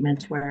setup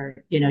statement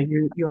where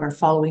you are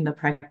following the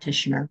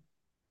practitioner.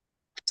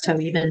 So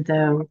even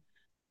though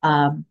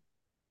um,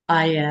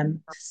 I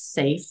am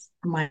safe,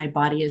 my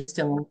body is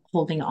still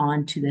holding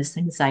on to this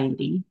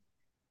anxiety,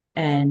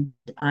 and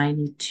I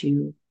need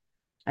to,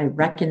 I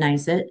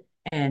recognize it,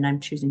 and I'm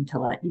choosing to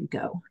let you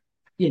go.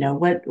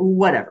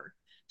 Whatever.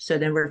 So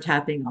then we're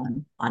tapping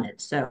on it.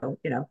 So,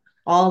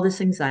 all this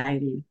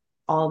anxiety,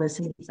 all this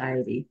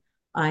anxiety,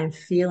 I'm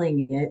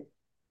feeling it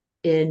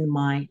in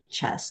my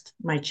chest.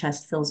 My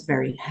chest feels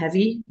very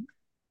heavy.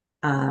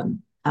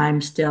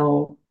 I'm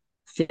still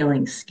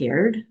feeling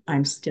scared.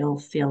 I'm still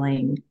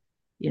feeling,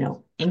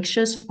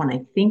 anxious when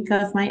I think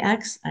of my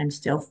ex. I'm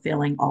still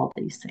feeling all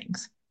these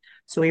things.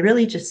 So we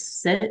really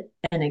just sit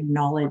and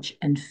acknowledge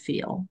and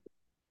feel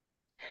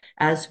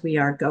as we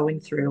are going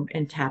through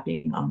and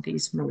tapping on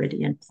these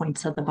meridian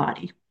points of the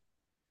body.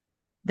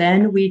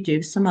 Then we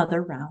do some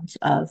other rounds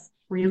of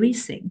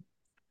releasing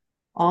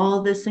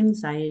all this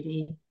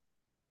anxiety.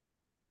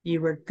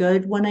 You were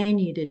good when I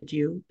needed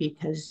you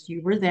because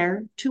you were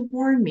there to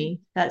warn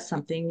me that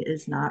something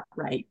is not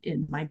right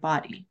in my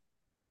body.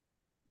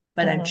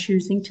 But I'm Mm-hmm.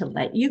 choosing to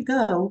let you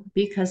go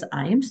because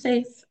I am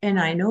safe and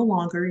I no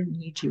longer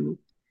need you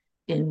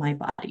in my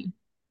body.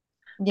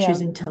 Yeah.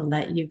 Choosing to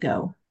let you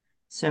go.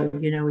 So,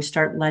 we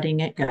start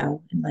letting it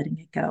go and letting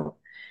it go.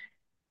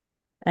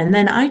 And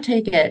then I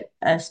take it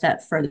a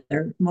step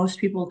further. Most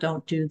people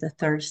don't do the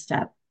third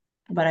step,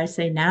 but I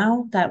say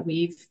now that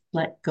we've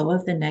let go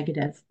of the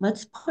negative,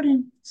 let's put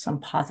in some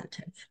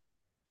positive.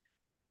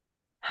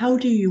 How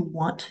do you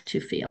want to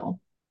feel?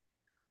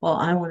 Well,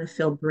 I want to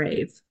feel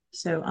brave.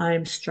 So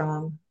I'm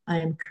strong.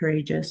 I am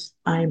courageous.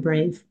 I am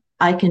brave.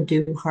 I can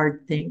do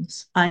hard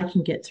things. I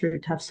can get through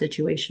tough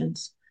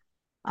situations.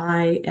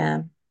 I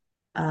am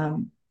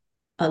um,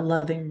 a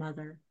loving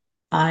mother.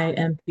 I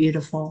am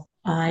beautiful.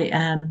 I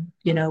am,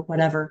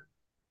 whatever.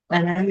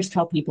 And I always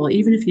tell people,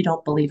 even if you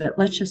don't believe it,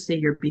 let's just say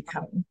you're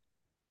becoming.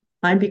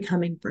 I'm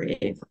becoming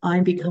brave.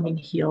 I'm becoming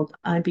healed.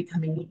 I'm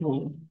becoming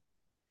whole.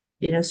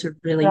 So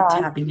really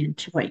Right. tapping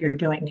into what you're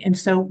doing. And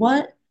so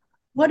what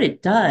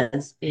it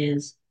does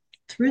is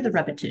through the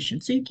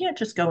repetition. So you can't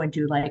just go and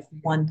do like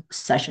one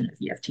session of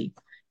EFT.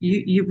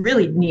 You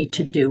really need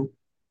to do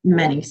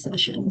many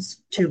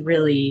sessions to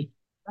really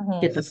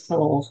Mm-hmm. get the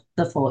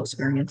full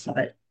experience of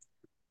it.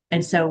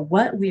 And so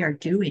what we are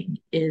doing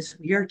is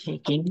we're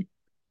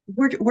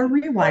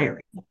rewiring.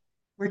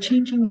 We're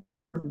changing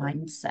your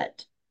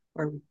mindset.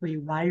 We're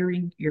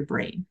rewiring your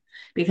brain.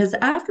 Because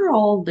after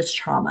all this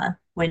trauma,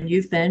 when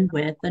you've been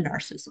with the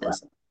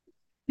narcissist,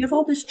 you have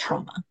all this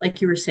trauma,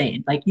 like you were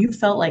saying, like you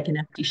felt like an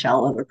empty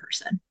shell of a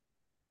person.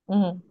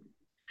 Mm-hmm.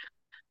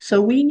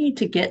 So we need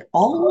to get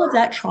all of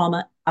that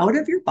trauma out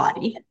of your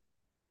body.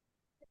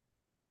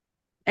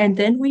 And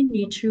then we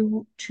need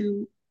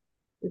to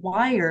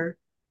wire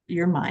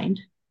your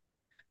mind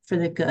for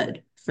the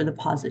good, for the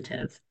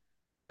positive.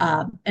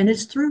 And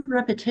it's through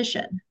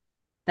repetition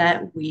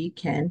that we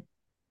can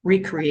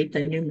recreate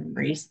the new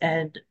memories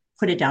and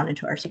put it down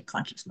into our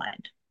subconscious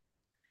mind.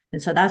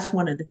 And so that's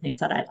one of the things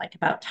that I like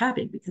about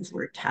tapping, because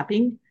we're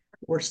tapping,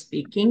 we're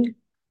speaking,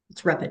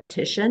 it's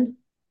repetition,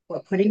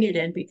 we're putting it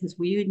in because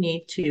we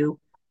need to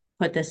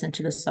put this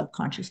into the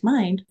subconscious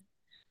mind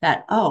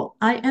that, oh,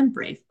 I am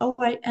brave. Oh,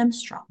 I am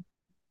strong.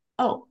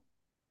 Oh,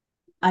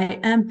 I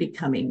am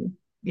becoming,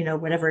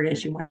 whatever it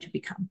is you want to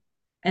become.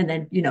 And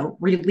then,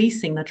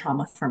 releasing the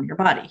trauma from your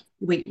body.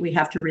 We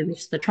have to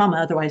release the trauma,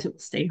 otherwise it will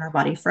stay in our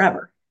body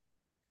forever.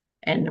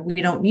 And we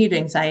don't need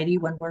anxiety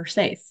when we're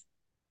safe,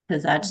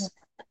 because Mm-hmm. that's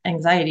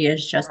anxiety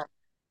is just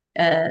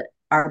uh,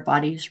 our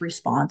body's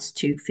response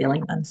to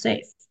feeling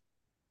unsafe.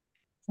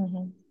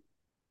 Mm-hmm.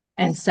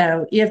 And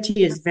so EFT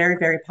is very,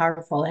 very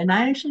powerful. And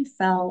I actually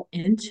fell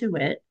into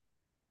it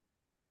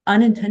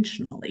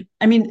unintentionally.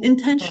 I mean,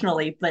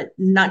 intentionally, but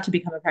not to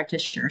become a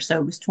practitioner. So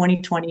it was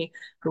 2020.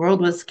 The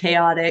world was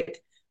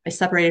chaotic. I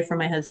separated from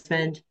my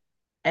husband,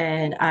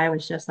 and I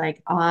was just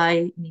like,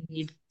 I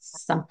need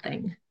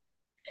something.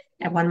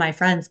 And one of my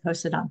friends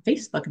posted on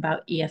Facebook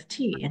about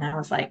EFT, and I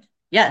was like,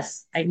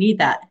 yes, I need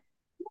that.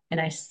 And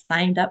I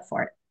signed up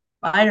for it.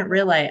 I didn't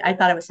realize, I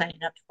thought I was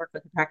signing up to work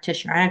with a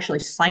practitioner. I actually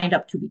signed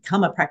up to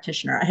become a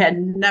practitioner. I had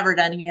never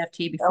done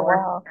EFT Oh,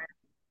 before.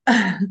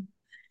 wow.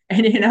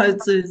 And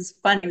it's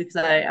funny because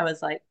I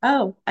was like,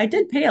 oh, I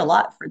did pay a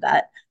lot for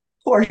that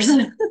course.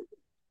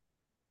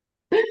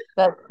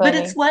 That's But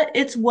funny.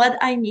 it's what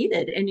I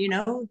needed. And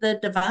the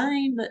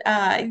divine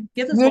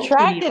gives us You what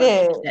we need attracted when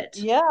we it. need it.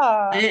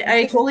 Yeah. You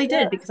I took a totally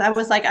did step. because I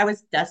was like, I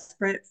was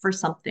desperate for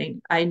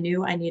something. I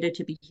knew I needed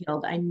to be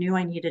healed. I knew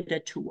I needed a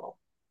tool.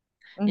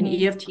 And Hmm.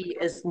 EFT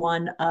is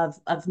one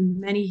of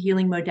many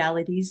healing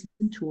modalities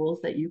and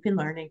tools that you can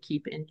learn and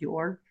keep in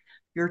your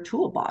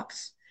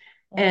toolbox.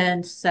 Hmm.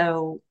 And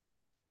so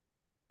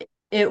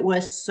it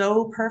was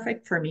so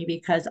perfect for me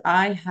because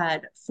I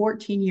had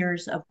 14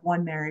 years of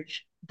one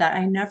marriage that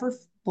I never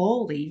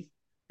fully,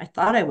 I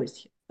thought I was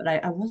healed, but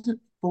I wasn't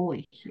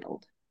fully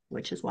healed,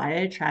 which is why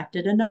I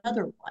attracted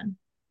another one.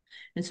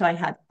 And so I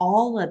had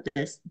all of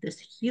this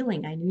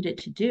healing I needed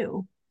to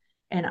do.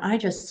 And I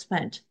just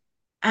spent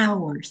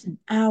hours and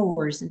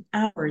hours and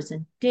hours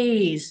and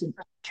days and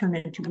turned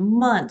into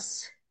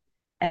months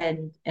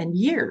and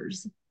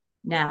years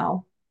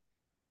now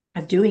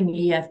of doing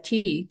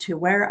EFT to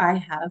where I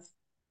have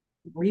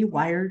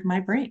rewired my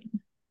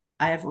brain.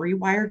 I have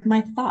rewired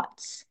my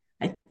thoughts.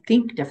 I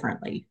think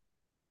differently.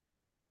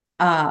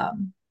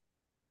 Um,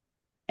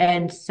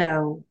 and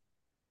so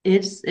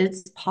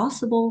it's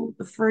possible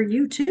for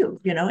you too.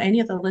 Any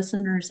of the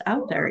listeners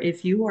out there,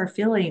 if you are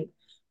feeling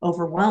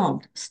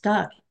overwhelmed,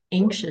 stuck,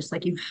 anxious,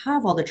 like you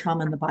have all the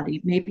trauma in the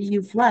body, maybe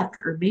you've left,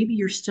 or maybe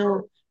you're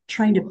still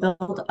trying to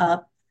build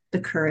up the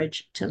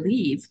courage to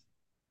leave,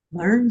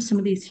 learn some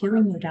of these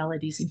healing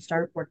modalities and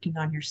start working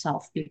on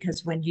yourself.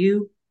 Because when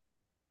you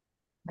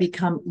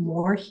become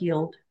more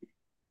healed,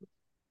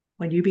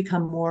 when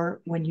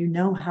you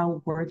know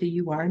how worthy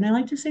you are, and I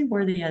like to say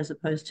worthy as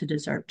opposed to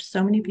deserved.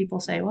 So many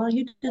people say, well,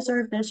 you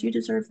deserve this, you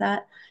deserve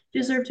that,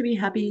 you deserve to be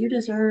happy, you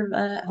deserve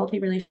a healthy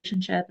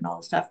relationship and all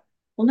this stuff.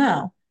 Well,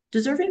 no,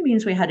 deserving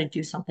means we had to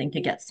do something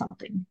to get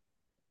something.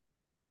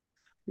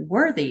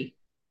 Worthy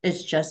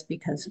is just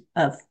because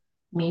of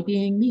me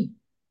being me,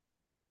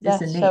 is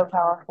That's so innate.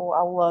 powerful.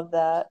 I love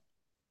that.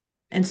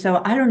 And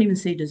so I don't even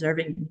say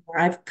deserving anymore.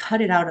 I've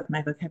cut it out of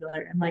my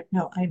vocabulary. I'm like,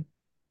 no, I'm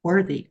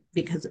worthy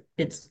because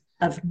it's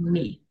of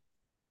me.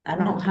 I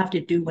don't Hmm. have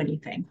to do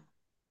anything.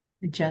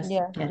 I just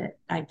Yeah. get it.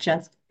 I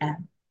just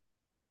am.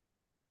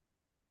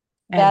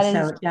 And That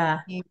is so, yeah,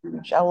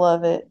 huge. I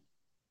love it.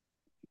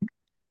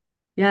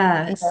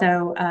 yeah. Yeah.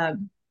 So,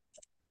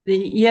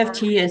 the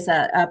EFT is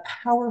a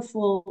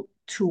powerful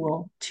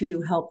tool to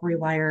help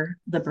rewire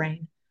the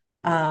brain.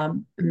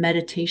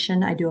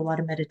 Meditation, I do a lot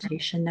of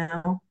meditation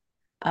now.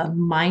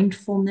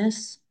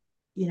 Mindfulness,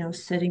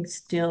 sitting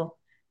still,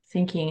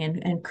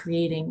 thinking and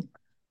creating.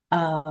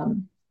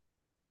 Um,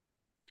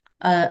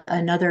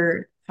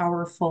 Another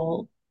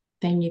powerful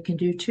thing you can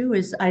do too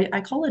is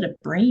I call it a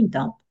brain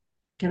dump.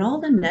 Get all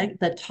the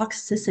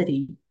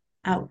toxicity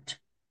out.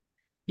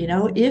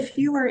 Hmm. If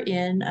you are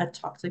in a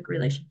toxic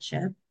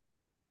relationship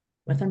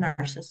with a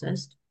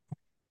narcissist,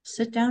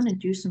 sit down and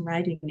do some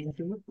writing and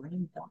do a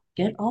brain dump.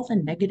 Get all the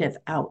negative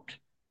out.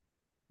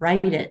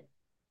 Write it,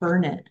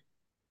 burn it,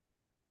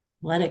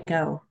 let it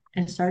go,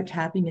 and start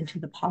tapping into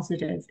the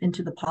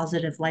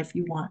positive life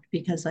you want.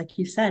 Because, like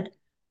you said,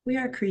 we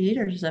are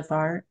creators of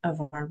our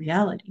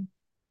reality.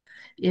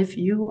 If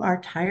you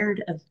are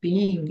tired of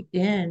being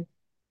in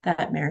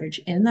that marriage,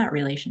 in that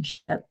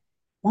relationship,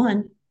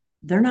 one,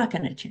 they're not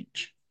going to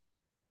change.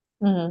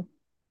 Hmm.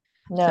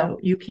 No. So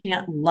you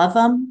can't love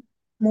them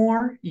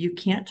more. You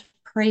can't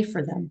pray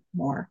for them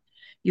more.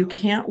 You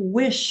can't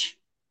wish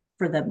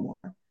for them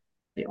more.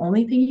 The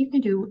only thing you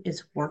can do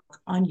is work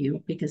on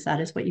you because that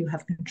is what you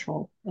have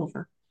control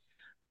over.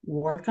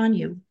 Work on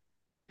you.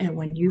 And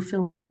when you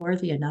feel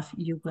worthy enough,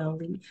 you will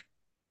leave.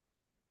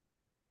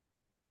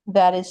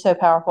 That is so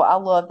powerful. I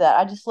love that.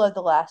 I just love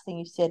the last thing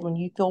you said. When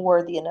you feel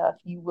worthy enough,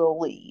 you will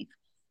leave.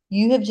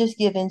 You have just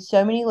given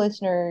so many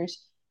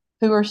listeners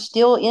who are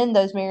still in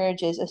those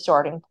marriages a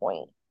starting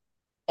point.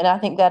 And I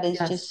think that is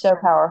just Yes. so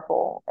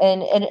powerful.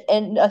 And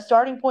a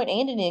starting point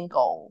and an end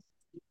goal,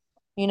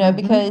 Mm-hmm.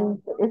 because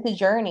it's a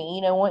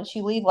journey. Once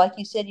you leave, like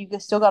you said,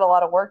 you've still got a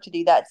lot of work to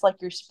do. That's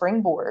like your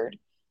springboard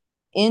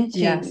into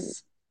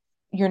Yes.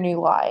 your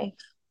new life.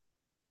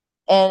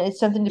 And it's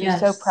something to be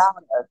so Yes.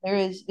 proud of.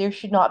 There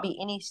should not be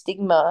any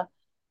stigma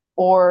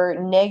or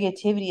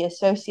negativity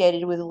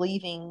associated with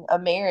leaving a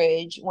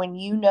marriage when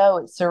you know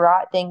it's the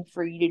right thing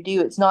for you to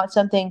do. It's not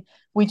something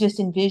we just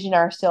envision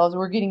ourselves.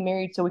 We're getting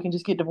married so we can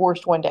just get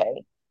divorced one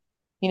day.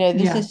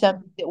 This Yeah. is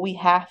something that we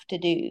have to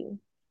do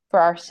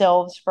for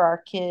ourselves, for our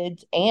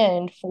kids,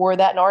 and for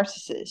that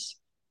narcissist,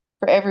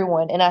 for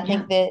everyone. And I Yeah.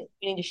 think that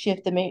we need to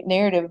shift the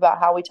narrative about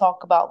how we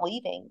talk about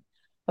leaving,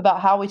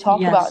 about how we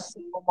talk about Yes.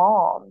 single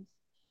moms.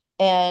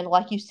 And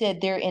like you said,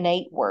 their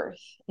innate worth,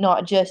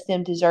 not just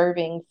them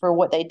deserving for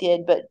what they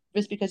did, but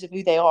just because of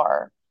who they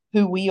are,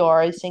 who we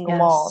are as single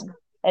Yes. moms,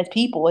 as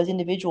people, as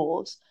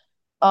individuals.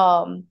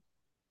 Um,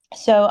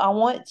 so I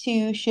want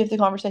to shift the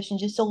conversation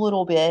just a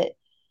little bit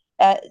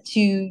to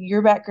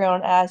your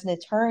background as an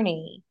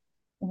attorney.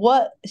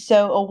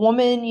 so a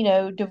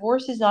woman,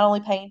 divorce is not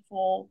only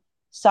painful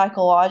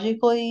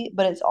psychologically,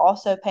 but it's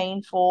also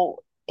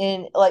painful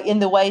in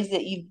the ways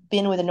that you've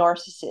been with a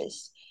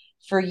narcissist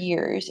for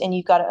years, and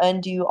you've got to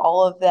undo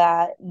all of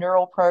that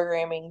neural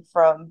programming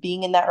from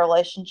being in that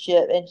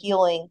relationship and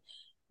healing.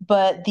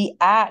 But the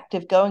act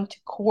of going to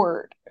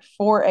court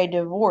for a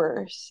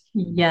divorce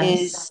is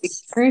Yes.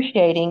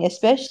 excruciating,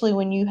 especially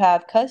when you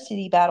have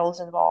custody battles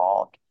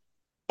involved.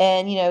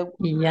 And,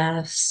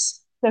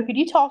 Yes. so could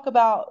you talk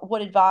about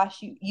what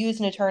advice you as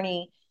an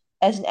attorney,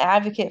 as an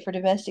advocate for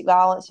domestic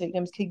violence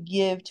victims, could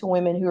give to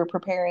women who are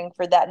preparing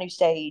for that new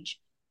stage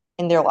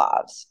in their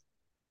lives?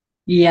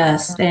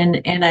 Yes.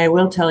 And I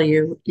will tell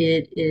you,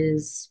 it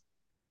is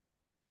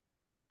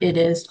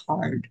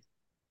hard.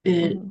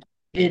 It Mm-hmm.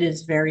 it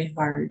is very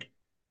hard.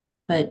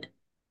 But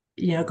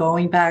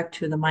going back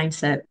to the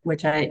mindset,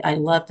 which I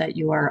love that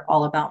you are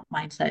all about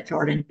mindset,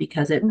 Jordan,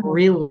 because it Hmm.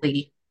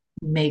 really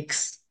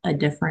makes a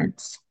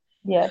difference.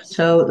 Yes.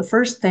 So the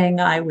first thing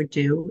I would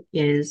do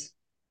is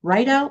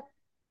write out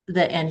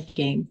the end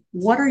game.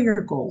 What are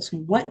your goals?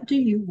 What do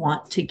you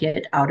want to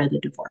get out of the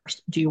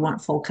divorce? Do you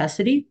want full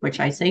custody,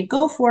 which I say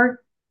go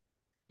for?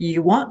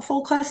 You want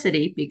full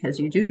custody because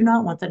you do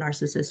not want the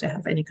narcissist to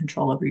have any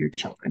control over your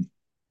children.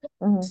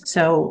 Hmm.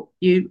 So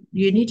you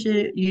need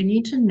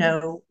to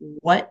know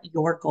what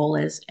your goal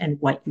is and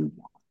what you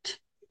want.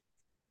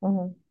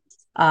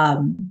 Hmm.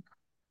 Um,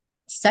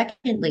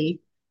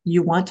 Secondly,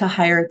 you want to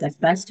hire the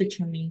best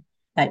attorney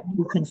that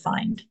you can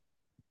find.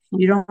 If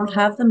you don't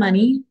have the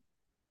money,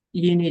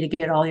 you need to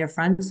get all your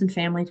friends and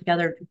family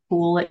together to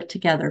pool it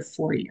together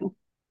for you.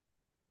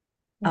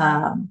 Hmm.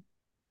 Um,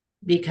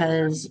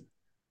 because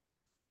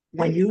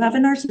when you have a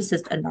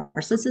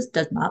narcissist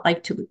does not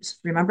like to lose.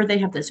 Remember, they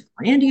have this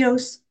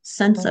grandiose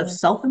sense of Hmm.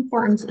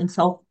 self-importance and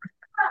self.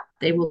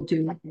 They will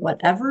do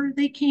whatever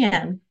they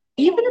can,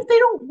 even if they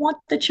don't want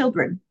the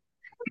children.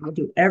 They'll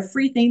do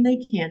everything they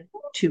can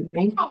to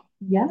make,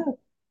 yeah,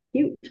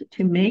 cute,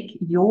 to make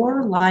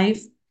your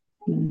life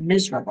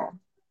miserable.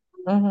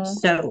 Hmm.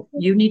 So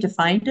you need to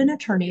find an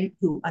attorney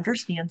who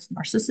understands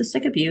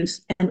narcissistic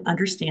abuse and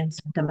understands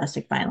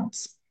domestic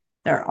violence.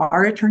 There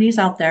are attorneys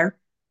out there.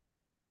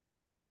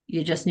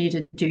 You just need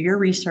to do your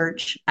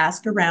research,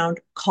 ask around,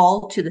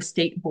 call to the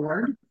state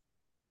board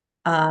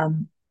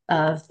um,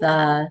 of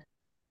the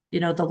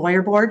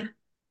lawyer board.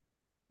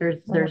 There's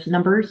Hmm.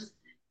 numbers.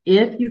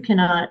 If you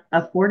cannot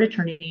afford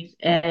attorneys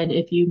and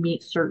if you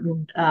meet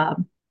certain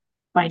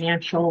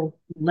financial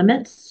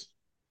limits,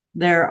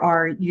 there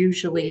are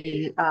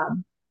usually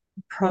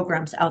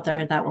programs out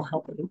there that will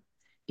help you.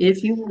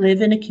 If you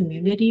live in a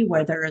community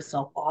where there is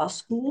a law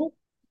school,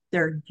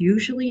 there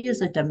usually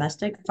is a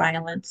domestic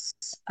violence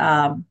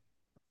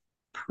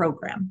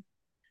program,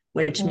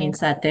 which Hmm. means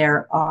that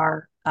there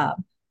are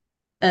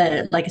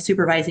like a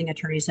supervising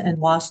attorneys and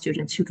law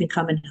students who can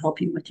come and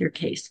help you with your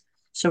case.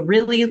 So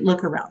really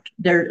look around.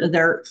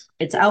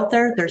 It's out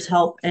there. There's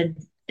help, and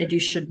you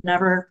should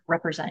never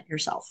represent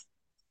yourself.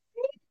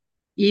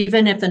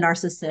 Even if the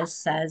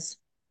narcissist says,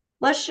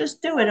 "Let's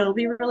just do it. It'll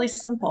be really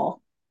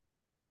simple.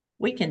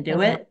 We can do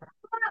Hmm. it."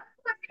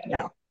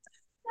 No,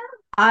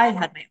 I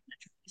had my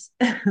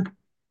own attorneys,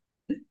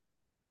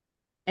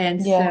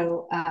 and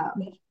Yeah. so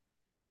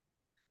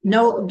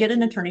no, get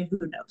an attorney who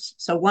knows.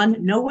 So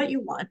one, know what you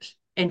want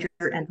and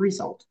your end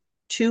result.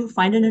 Two,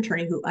 find an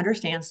attorney who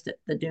understands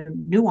the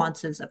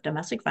nuances of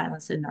domestic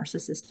violence and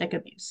narcissistic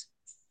abuse.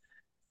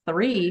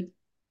 Three,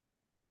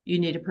 you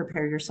need to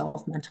prepare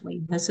yourself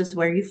mentally. This is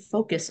where you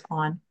focus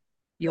on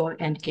your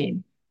end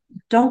game.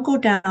 Don't go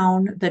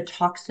down the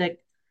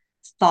toxic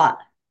thought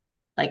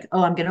like,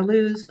 oh, I'm going to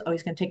lose. Oh,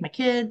 he's going to take my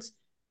kids.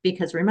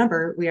 Because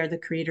remember, we are the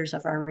creators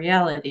of our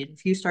reality. And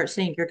if you start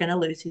saying you're going to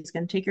lose, he's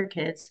going to take your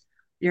kids,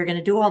 you're going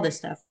to do all this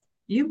stuff,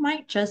 you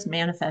might just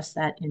manifest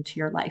that into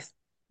your life.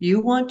 You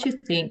want to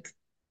think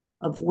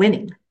of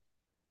winning.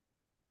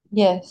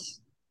 Yes.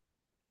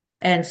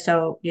 And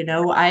so,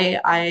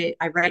 I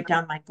write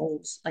down my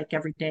goals like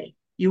every day.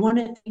 You want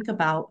to think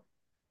about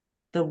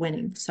the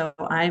winning. So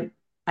I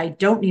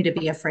don't need to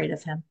be afraid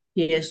of him.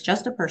 He is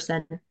just a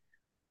person.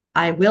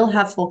 I will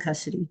have full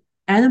custody.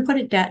 And then put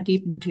it that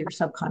deep into your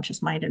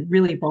subconscious mind and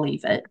really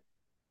believe it.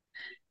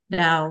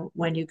 Now,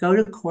 when you go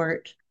to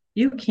court,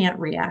 you can't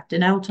react.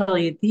 And I will tell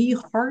you, the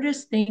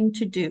hardest thing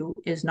to do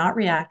is not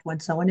react when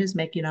someone is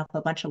making up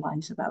a bunch of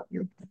lies about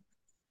you.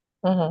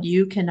 Hmm.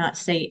 You cannot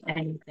say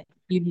anything.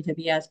 You need to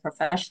be as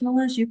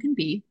professional as you can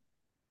be.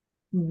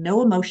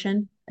 No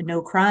emotion,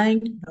 no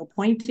crying, no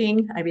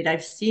pointing. I mean,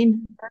 I've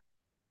seen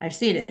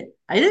it.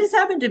 It has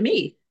happened to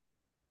me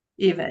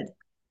even.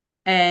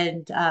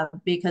 And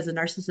because a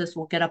narcissist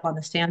will get up on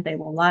the stand, they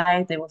will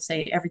lie, they will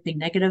say everything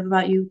negative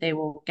about you, they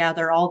will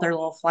gather all their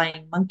little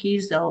flying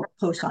monkeys, they'll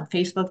post on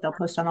Facebook, they'll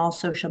post on all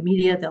social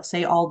media, they'll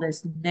say all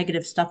this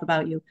negative stuff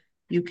about you.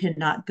 You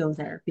cannot go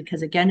there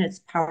because, again, it's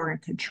power and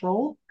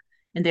control,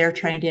 and they're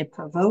trying to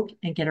provoke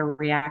and get a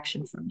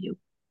reaction from you.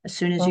 As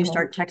soon as you Hmm.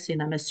 start texting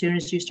them, as soon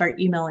as you start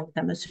emailing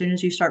them, as soon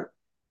as you start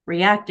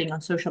reacting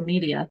on social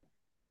media,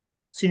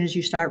 as soon as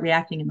you start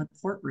reacting in the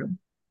courtroom,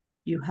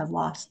 you have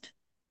lost.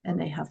 and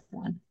they have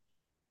one.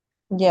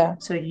 Yeah.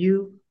 So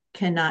you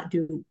cannot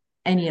do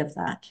any of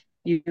that.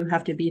 You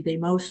have to be the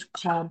most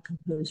calm,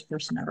 composed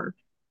person ever.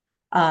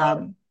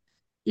 Um,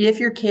 if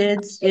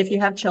you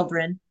have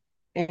children,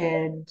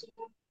 and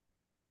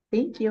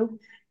thank you,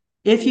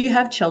 if you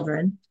have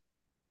children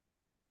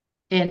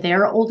and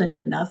they're old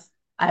enough,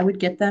 I would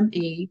get them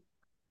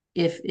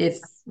if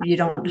you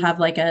don't have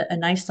like a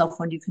nice cell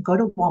phone, you can go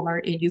to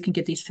Walmart and you can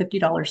get these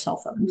 $50 cell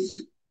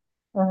phones.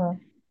 Mhm.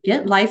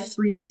 Get Life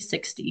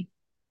 360,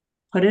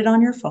 put it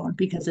on your phone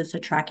because it's a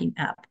tracking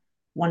app.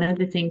 One of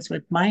the things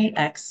with my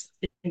ex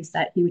is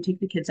that he would take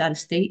the kids out of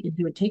state and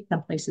he would take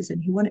them places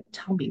and he wouldn't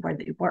tell me where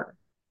they were.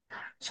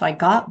 So I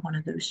got one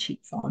of those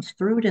cheap phones,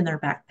 threw it in their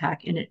backpack,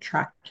 and it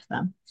tracked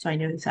them. So I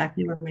knew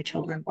exactly where my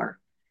children were.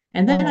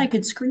 And then I Mhm.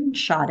 could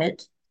screenshot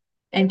it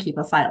and keep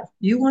a file.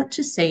 You want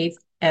to save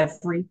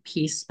every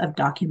piece of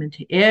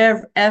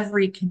documentation,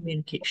 every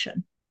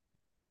communication.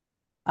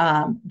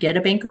 Get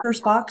a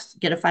banker's box,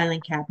 get a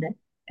filing cabinet,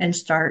 and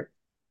start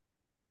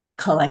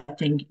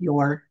collecting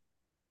your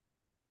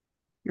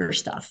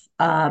stuff.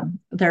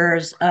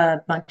 There's a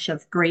bunch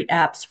of great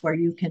apps where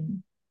you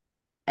can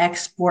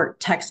export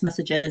text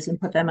messages and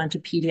put them onto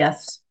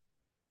PDFs.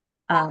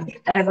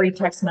 Every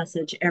text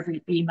message,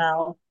 every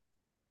email,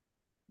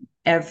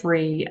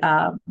 every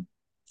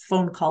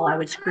phone call, I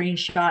would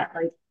screenshot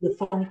like the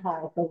phone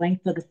call, the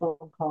length of the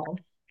phone call.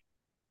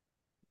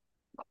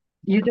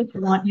 You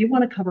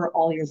want to cover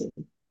all your bases.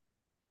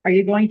 Are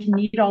you going to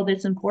need all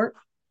this in court?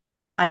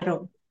 I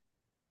don't.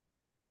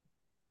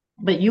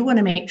 But you want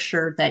to make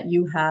sure that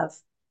you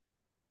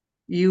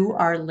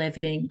are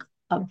living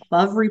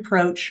above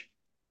reproach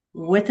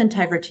with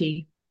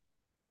integrity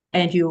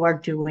and you are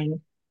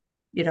doing,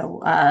 you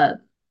know,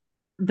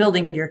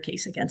 building your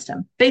case against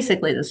him.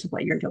 Basically, this is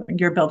what you're doing.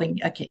 You're building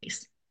a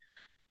case.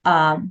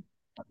 Um,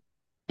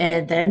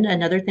 and then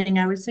another thing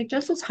I would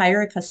suggest is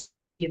hire a custody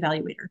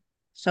evaluator.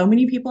 So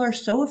many people are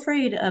so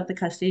afraid of the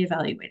custody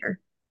evaluator.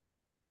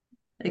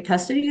 A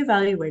custody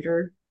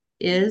evaluator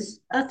is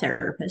a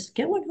therapist.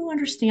 Get one who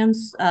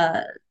understands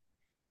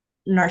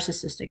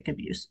narcissistic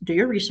abuse. Do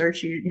your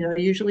research.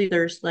 Usually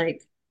there's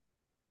like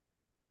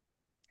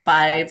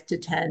 5 to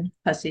 10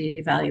 custody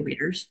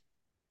evaluators.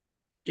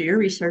 Do your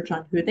research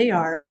on who they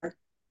are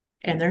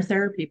and their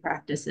therapy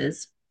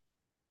practices.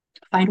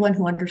 Find one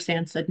who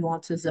understands the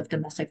nuances of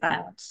domestic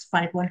violence.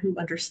 Find one who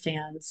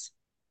understands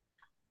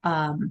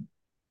um,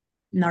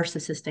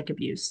 narcissistic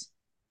abuse.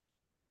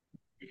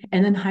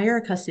 And then hire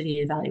a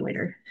custody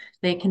evaluator.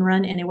 They can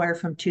run anywhere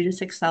from $2,000 to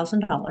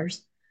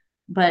 $6,000.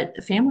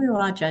 But family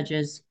law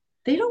judges,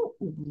 they don't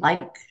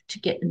like to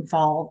get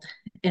involved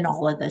in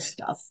all of this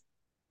stuff.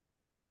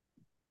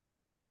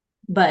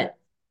 But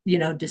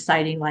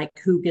deciding like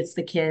who gets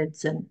the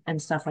kids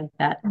and stuff like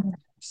that. Mhm.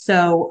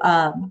 So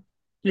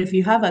if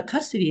you have a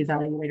custody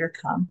evaluator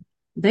come,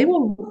 they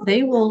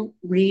will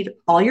read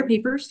all your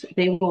papers.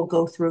 They will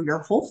go through your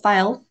whole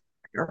file,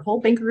 your whole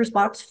banker's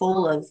box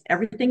full of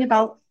everything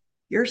about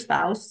your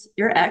spouse,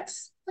 your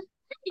ex.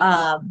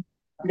 Um,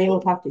 they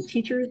will talk to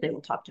teachers. They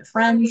will talk to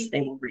friends.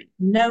 They will read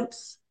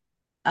notes.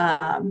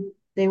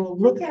 They will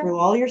look through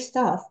all your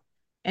stuff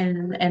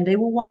and they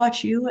will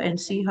watch you and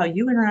see how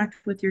you interact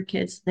with your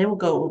kids. They will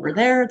go over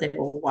there, they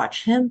will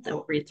watch him, they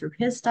will read through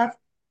his stuff,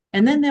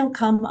 and then they'll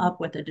come up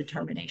with a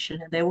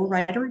determination and they will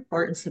write a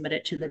report and submit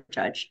it to the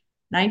judge.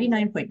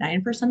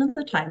 99.9% of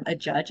the time, a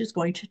judge is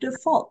going to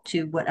default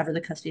to whatever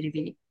the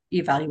custody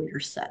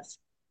evaluator says.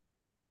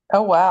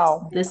 Oh,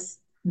 wow. This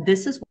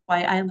is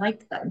why I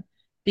like them,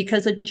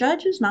 because a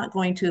judge is not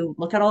going to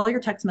look at all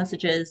your text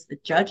messages. The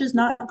judge is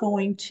not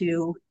going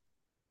to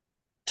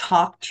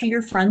talk to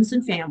your friends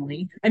and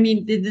family. I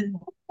mean,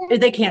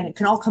 they can. It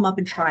can all come up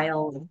in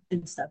trial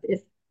and stuff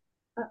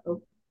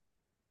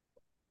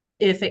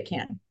if it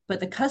can. But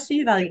the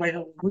custody evaluator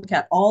will look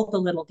at all the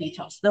little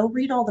details. They'll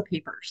read all the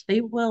papers. They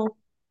will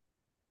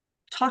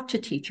talk to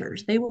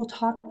teachers. They will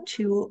talk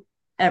to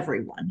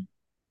everyone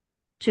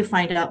to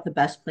find out the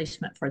best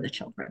placement for the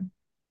children.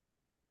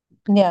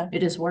 Yeah.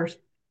 It is worth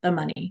the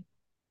money.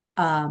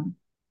 Um,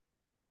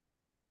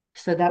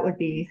 so that would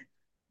be,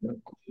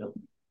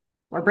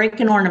 we're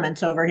breaking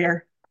ornaments over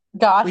here.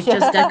 We just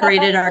Gotcha.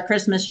 decorated our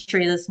Christmas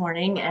tree this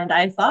morning, and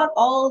I thought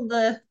all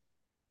the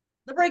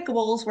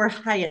breakables were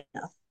high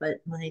enough, but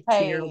my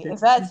 2-year-old Hey, if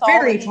is that's all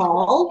that very he's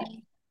tall.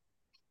 breaking,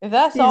 if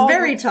that's He's all your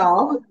very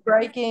tall.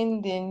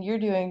 breaking, then you're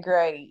doing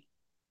great.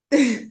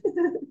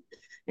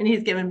 And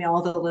he's giving me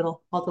all the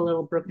little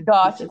broken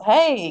Gosh, pieces.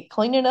 hey,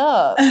 clean it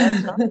up.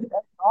 That's not that's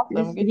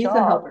awesome. Good He's a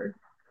job. helper.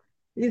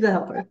 He's a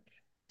helper. Yeah.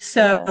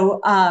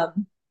 So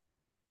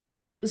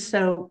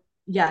so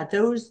yeah,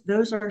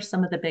 those are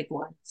some of the big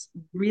ones.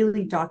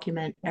 Really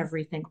document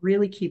everything,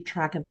 really keep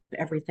track of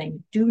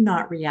everything. Do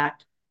not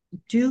react.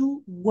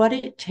 Do what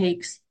it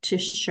takes to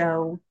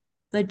show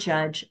the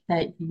judge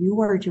that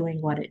you are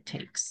doing what it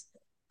takes.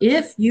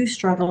 If you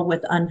struggle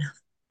with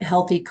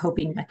unhealthy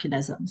coping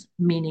mechanisms,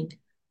 meaning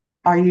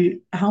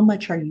how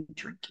much are you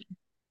drinking?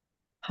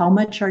 How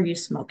much are you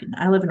smoking?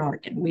 I live in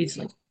Oregon, weed's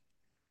legal,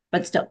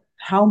 but still,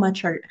 how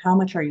much are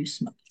you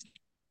smoking?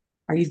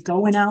 Are you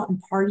going out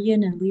and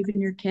partying and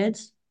leaving your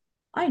kids?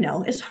 I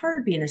know it's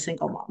hard being a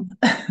single mom.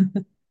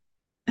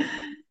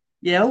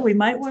 We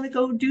might want to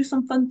go do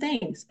some fun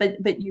things,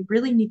 but you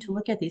really need to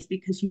look at these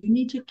because you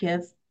need to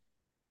give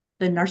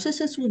the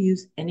narcissist will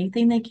use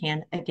anything they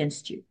can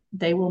against you.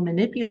 They will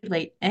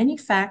manipulate any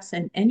facts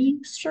and any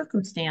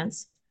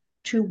circumstance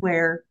to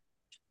where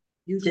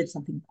you did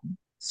something wrong.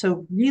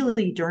 So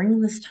really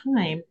during this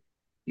time,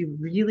 you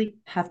really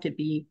have to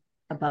be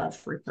above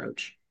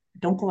reproach.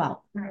 Don't go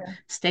out. Yeah.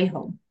 Stay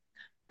home.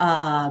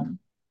 Um,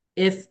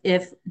 if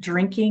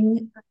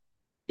drinking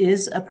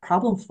is a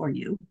problem for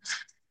you,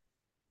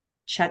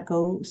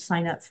 go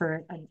sign up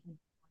for a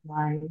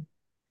online.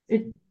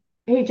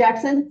 Hey,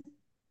 Jackson.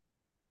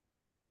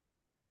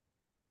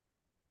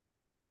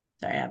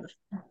 Sorry,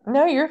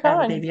 No, you're I have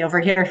a fine. baby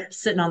over here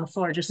sitting on the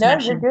floor just No, you're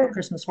smashing good.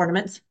 Christmas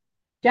ornaments.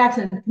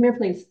 Jackson, come here,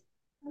 please.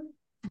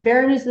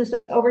 Baron is this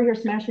over here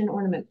smashing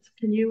ornaments.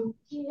 Can you?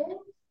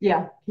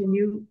 Yeah, can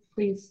you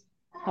please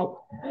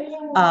help?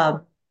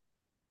 Um,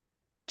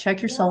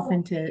 Check yourself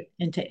into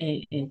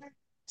AA.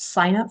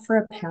 Sign up for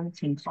a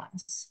parenting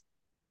class.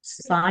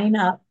 Sign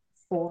up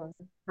for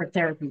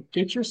therapy.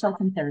 Get yourself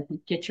in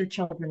therapy. Get your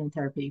children in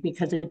therapy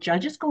because the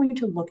judge is going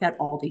to look at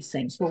all these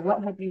things. Well,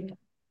 what have you done?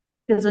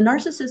 Because a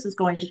narcissist is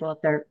going to go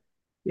up there.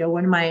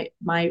 One of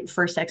my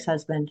first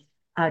ex-husband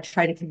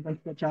tried to convince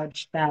the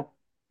judge that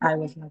I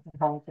was an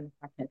alcoholic and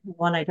a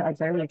one. I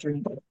barely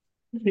drink.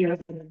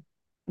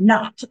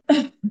 Not.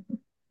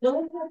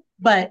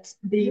 But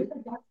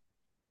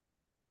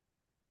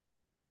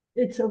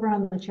it's over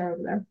on the chair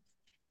over there.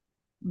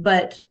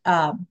 But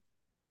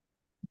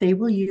they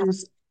will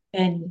use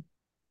anything.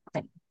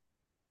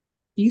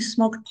 You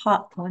smoke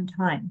pot one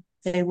time,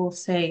 they will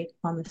say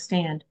on the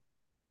stand,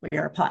 well,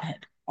 you're a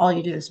pothead. All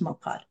you do is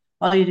smoke pot.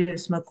 All you do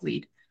is smoke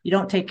weed. You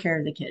don't take care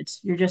of the kids.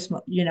 You're just,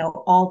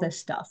 all this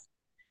stuff.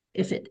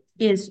 If it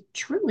is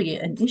truly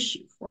an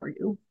issue for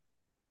you,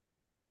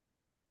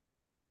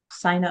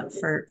 sign up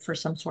for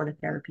some sort of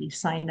therapy,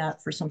 sign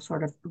up for some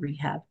sort of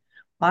rehab.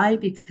 Why?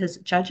 Because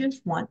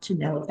judges want to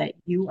know that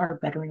you are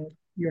bettering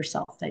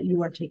yourself, that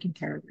you are taking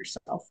care of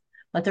yourself.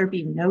 Let there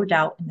be no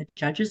doubt in the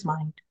judge's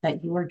mind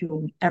that you are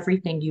doing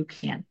everything you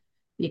can.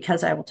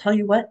 Because I will tell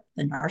you what,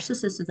 the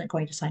narcissist isn't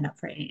going to sign up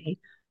for AA.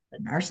 The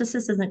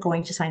narcissist isn't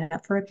going to sign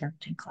up for a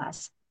parenting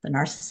class. The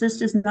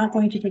narcissist is not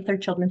going to take their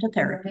children to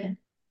therapy.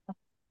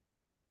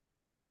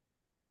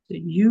 So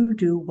you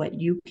do what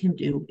you can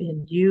do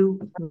and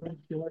you make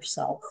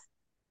yourself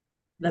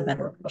the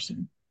better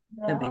person,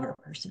 the bigger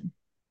person.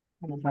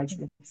 I'm glad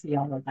you see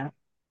all of that.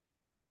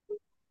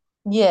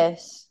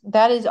 Yes,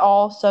 that is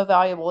all so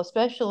valuable,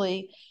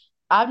 especially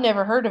I've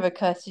never heard of a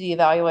custody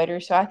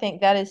evaluator, so I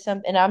think that is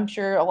something, and I'm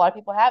sure a lot of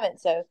people haven't.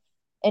 So,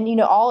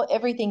 and all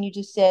everything you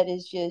just said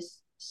is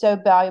just so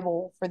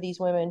valuable for these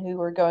women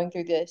who are going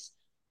through this.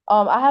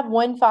 I have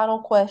one final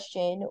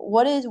question.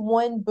 What is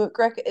one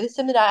It's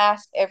something I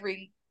ask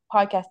every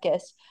podcast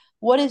guest.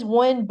 What is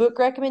one book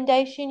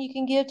recommendation you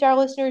can give to our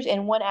listeners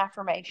and one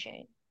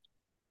affirmation?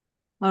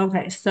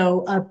 Okay,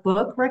 so a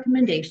book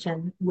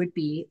recommendation would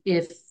be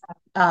if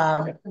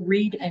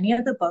read any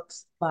of the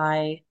books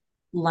by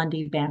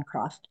Lundy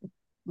Bancroft.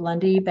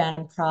 Lundy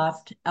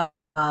Bancroft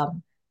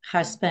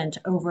has spent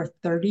over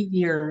 30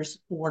 years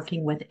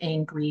working with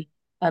angry,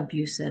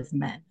 abusive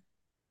men.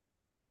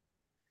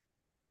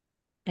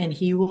 And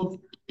he will,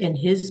 in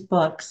his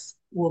books,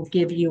 will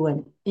give you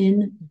an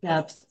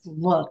in-depth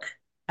look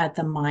at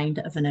the mind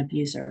of an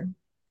abuser.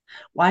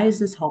 Why is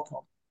this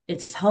helpful?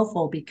 It's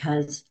helpful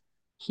because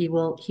he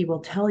will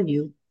tell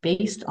you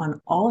based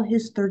on all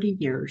his 30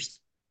 years,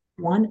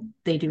 one,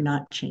 they do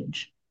not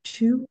change.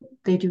 Two,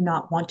 they do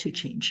not want to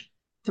change.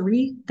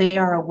 Three, they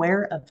are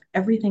aware of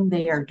everything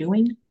they are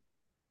doing.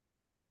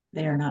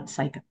 They are not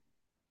psycho.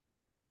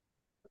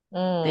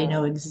 They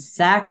know Mm.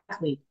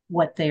 exactly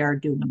what they are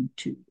doing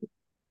to you.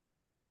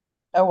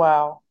 Oh,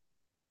 wow.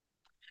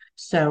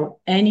 So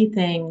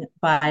anything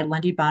by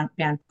Lundy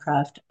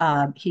Bancroft,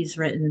 he's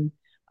written,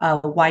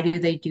 Why Do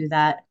They Do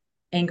That?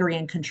 Angry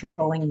and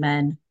Controlling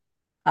Men.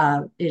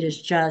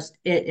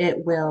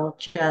 It will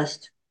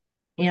just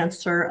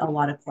answer a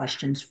lot of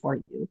questions for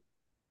you.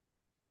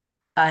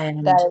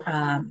 And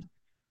That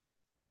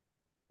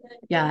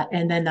yeah,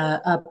 and then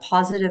a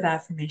positive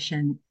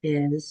affirmation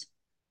is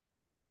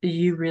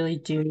you really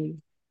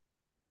do,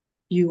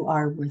 you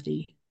are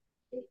worthy.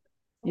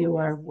 You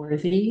are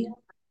worthy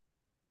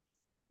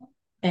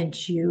and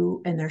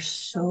there's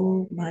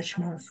so much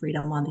more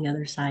freedom on the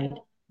other side.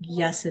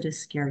 Yes, it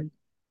is scary.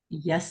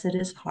 Yes, it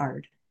is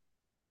hard,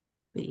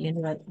 but you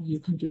know what? You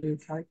can do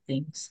hard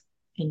things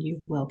and you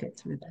will get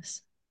through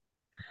this.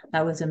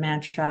 That was a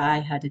mantra I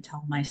had to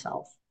tell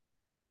myself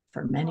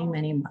for many,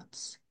 many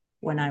months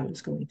when I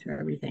was going through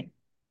everything.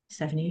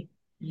 Stephany,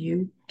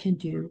 you can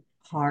do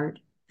hard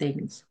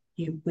things.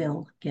 You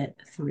will get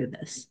through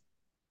this.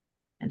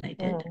 And I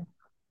did. mm,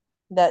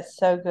 that's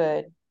so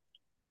good.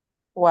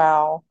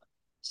 Wow.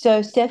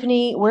 So,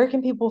 Stephany, where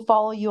can people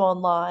follow you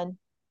online?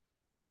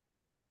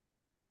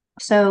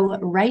 So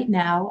right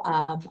now,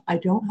 I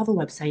don't have a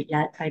website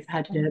yet. I've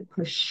had to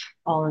push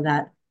all of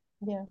that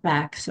Yeah.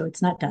 back, so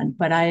it's not done.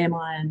 But I am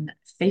on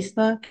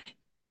Facebook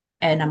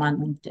and I'm on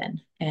LinkedIn.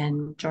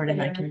 And Jordan,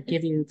 I can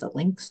give you the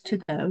links to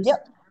those.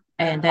 Yep.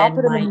 And I'll then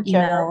put them in the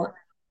show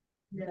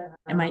notes.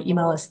 my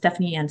email is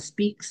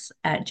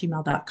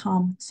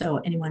stephanyandSpeaks@gmail.com. So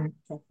anyone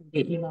can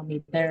email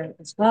me there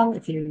as well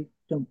if you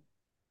don't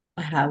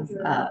have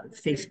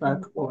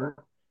Facebook or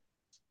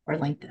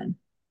LinkedIn.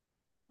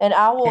 And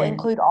I will And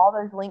include all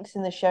those links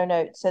in the show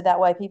notes so that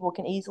way people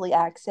can easily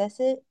access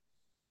it.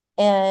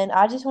 And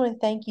I just want to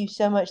thank you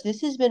so much.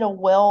 This has been a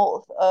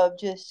wealth of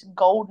just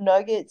gold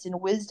nuggets and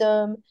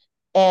wisdom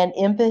and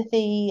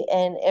empathy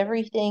and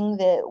everything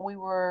that we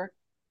were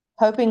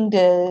hoping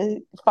to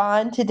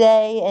find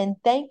today. And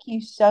thank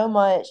you so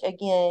much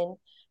again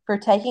for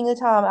taking the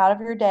time out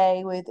of your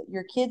day with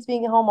your kids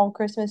being at home on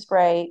Christmas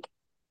break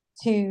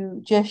to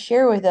just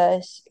share with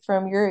us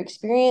from your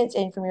experience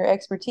and from your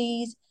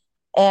expertise.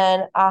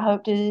 And I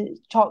hope to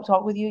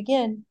talk with you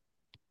again.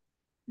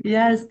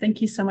 yes,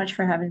 thank you so much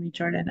for having me,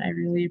 Jordan. I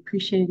really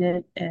appreciate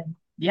it. And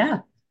yeah,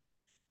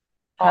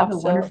 have a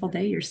Awesome. wonderful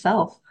day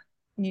yourself.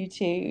 You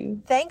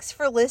too. Thanks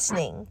for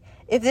listening.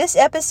 If this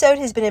episode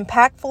has been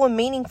impactful and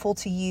meaningful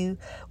to you,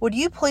 would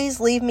you please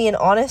leave me an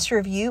honest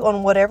review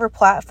on whatever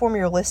platform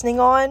you're listening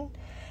on?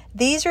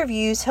 These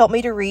reviews help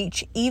me to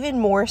reach even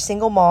more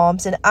single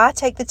moms, and I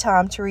take the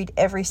time to read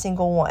every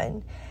single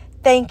one.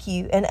 Thank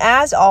you, and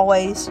as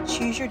always,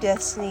 choose your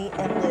destiny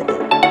and live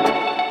it.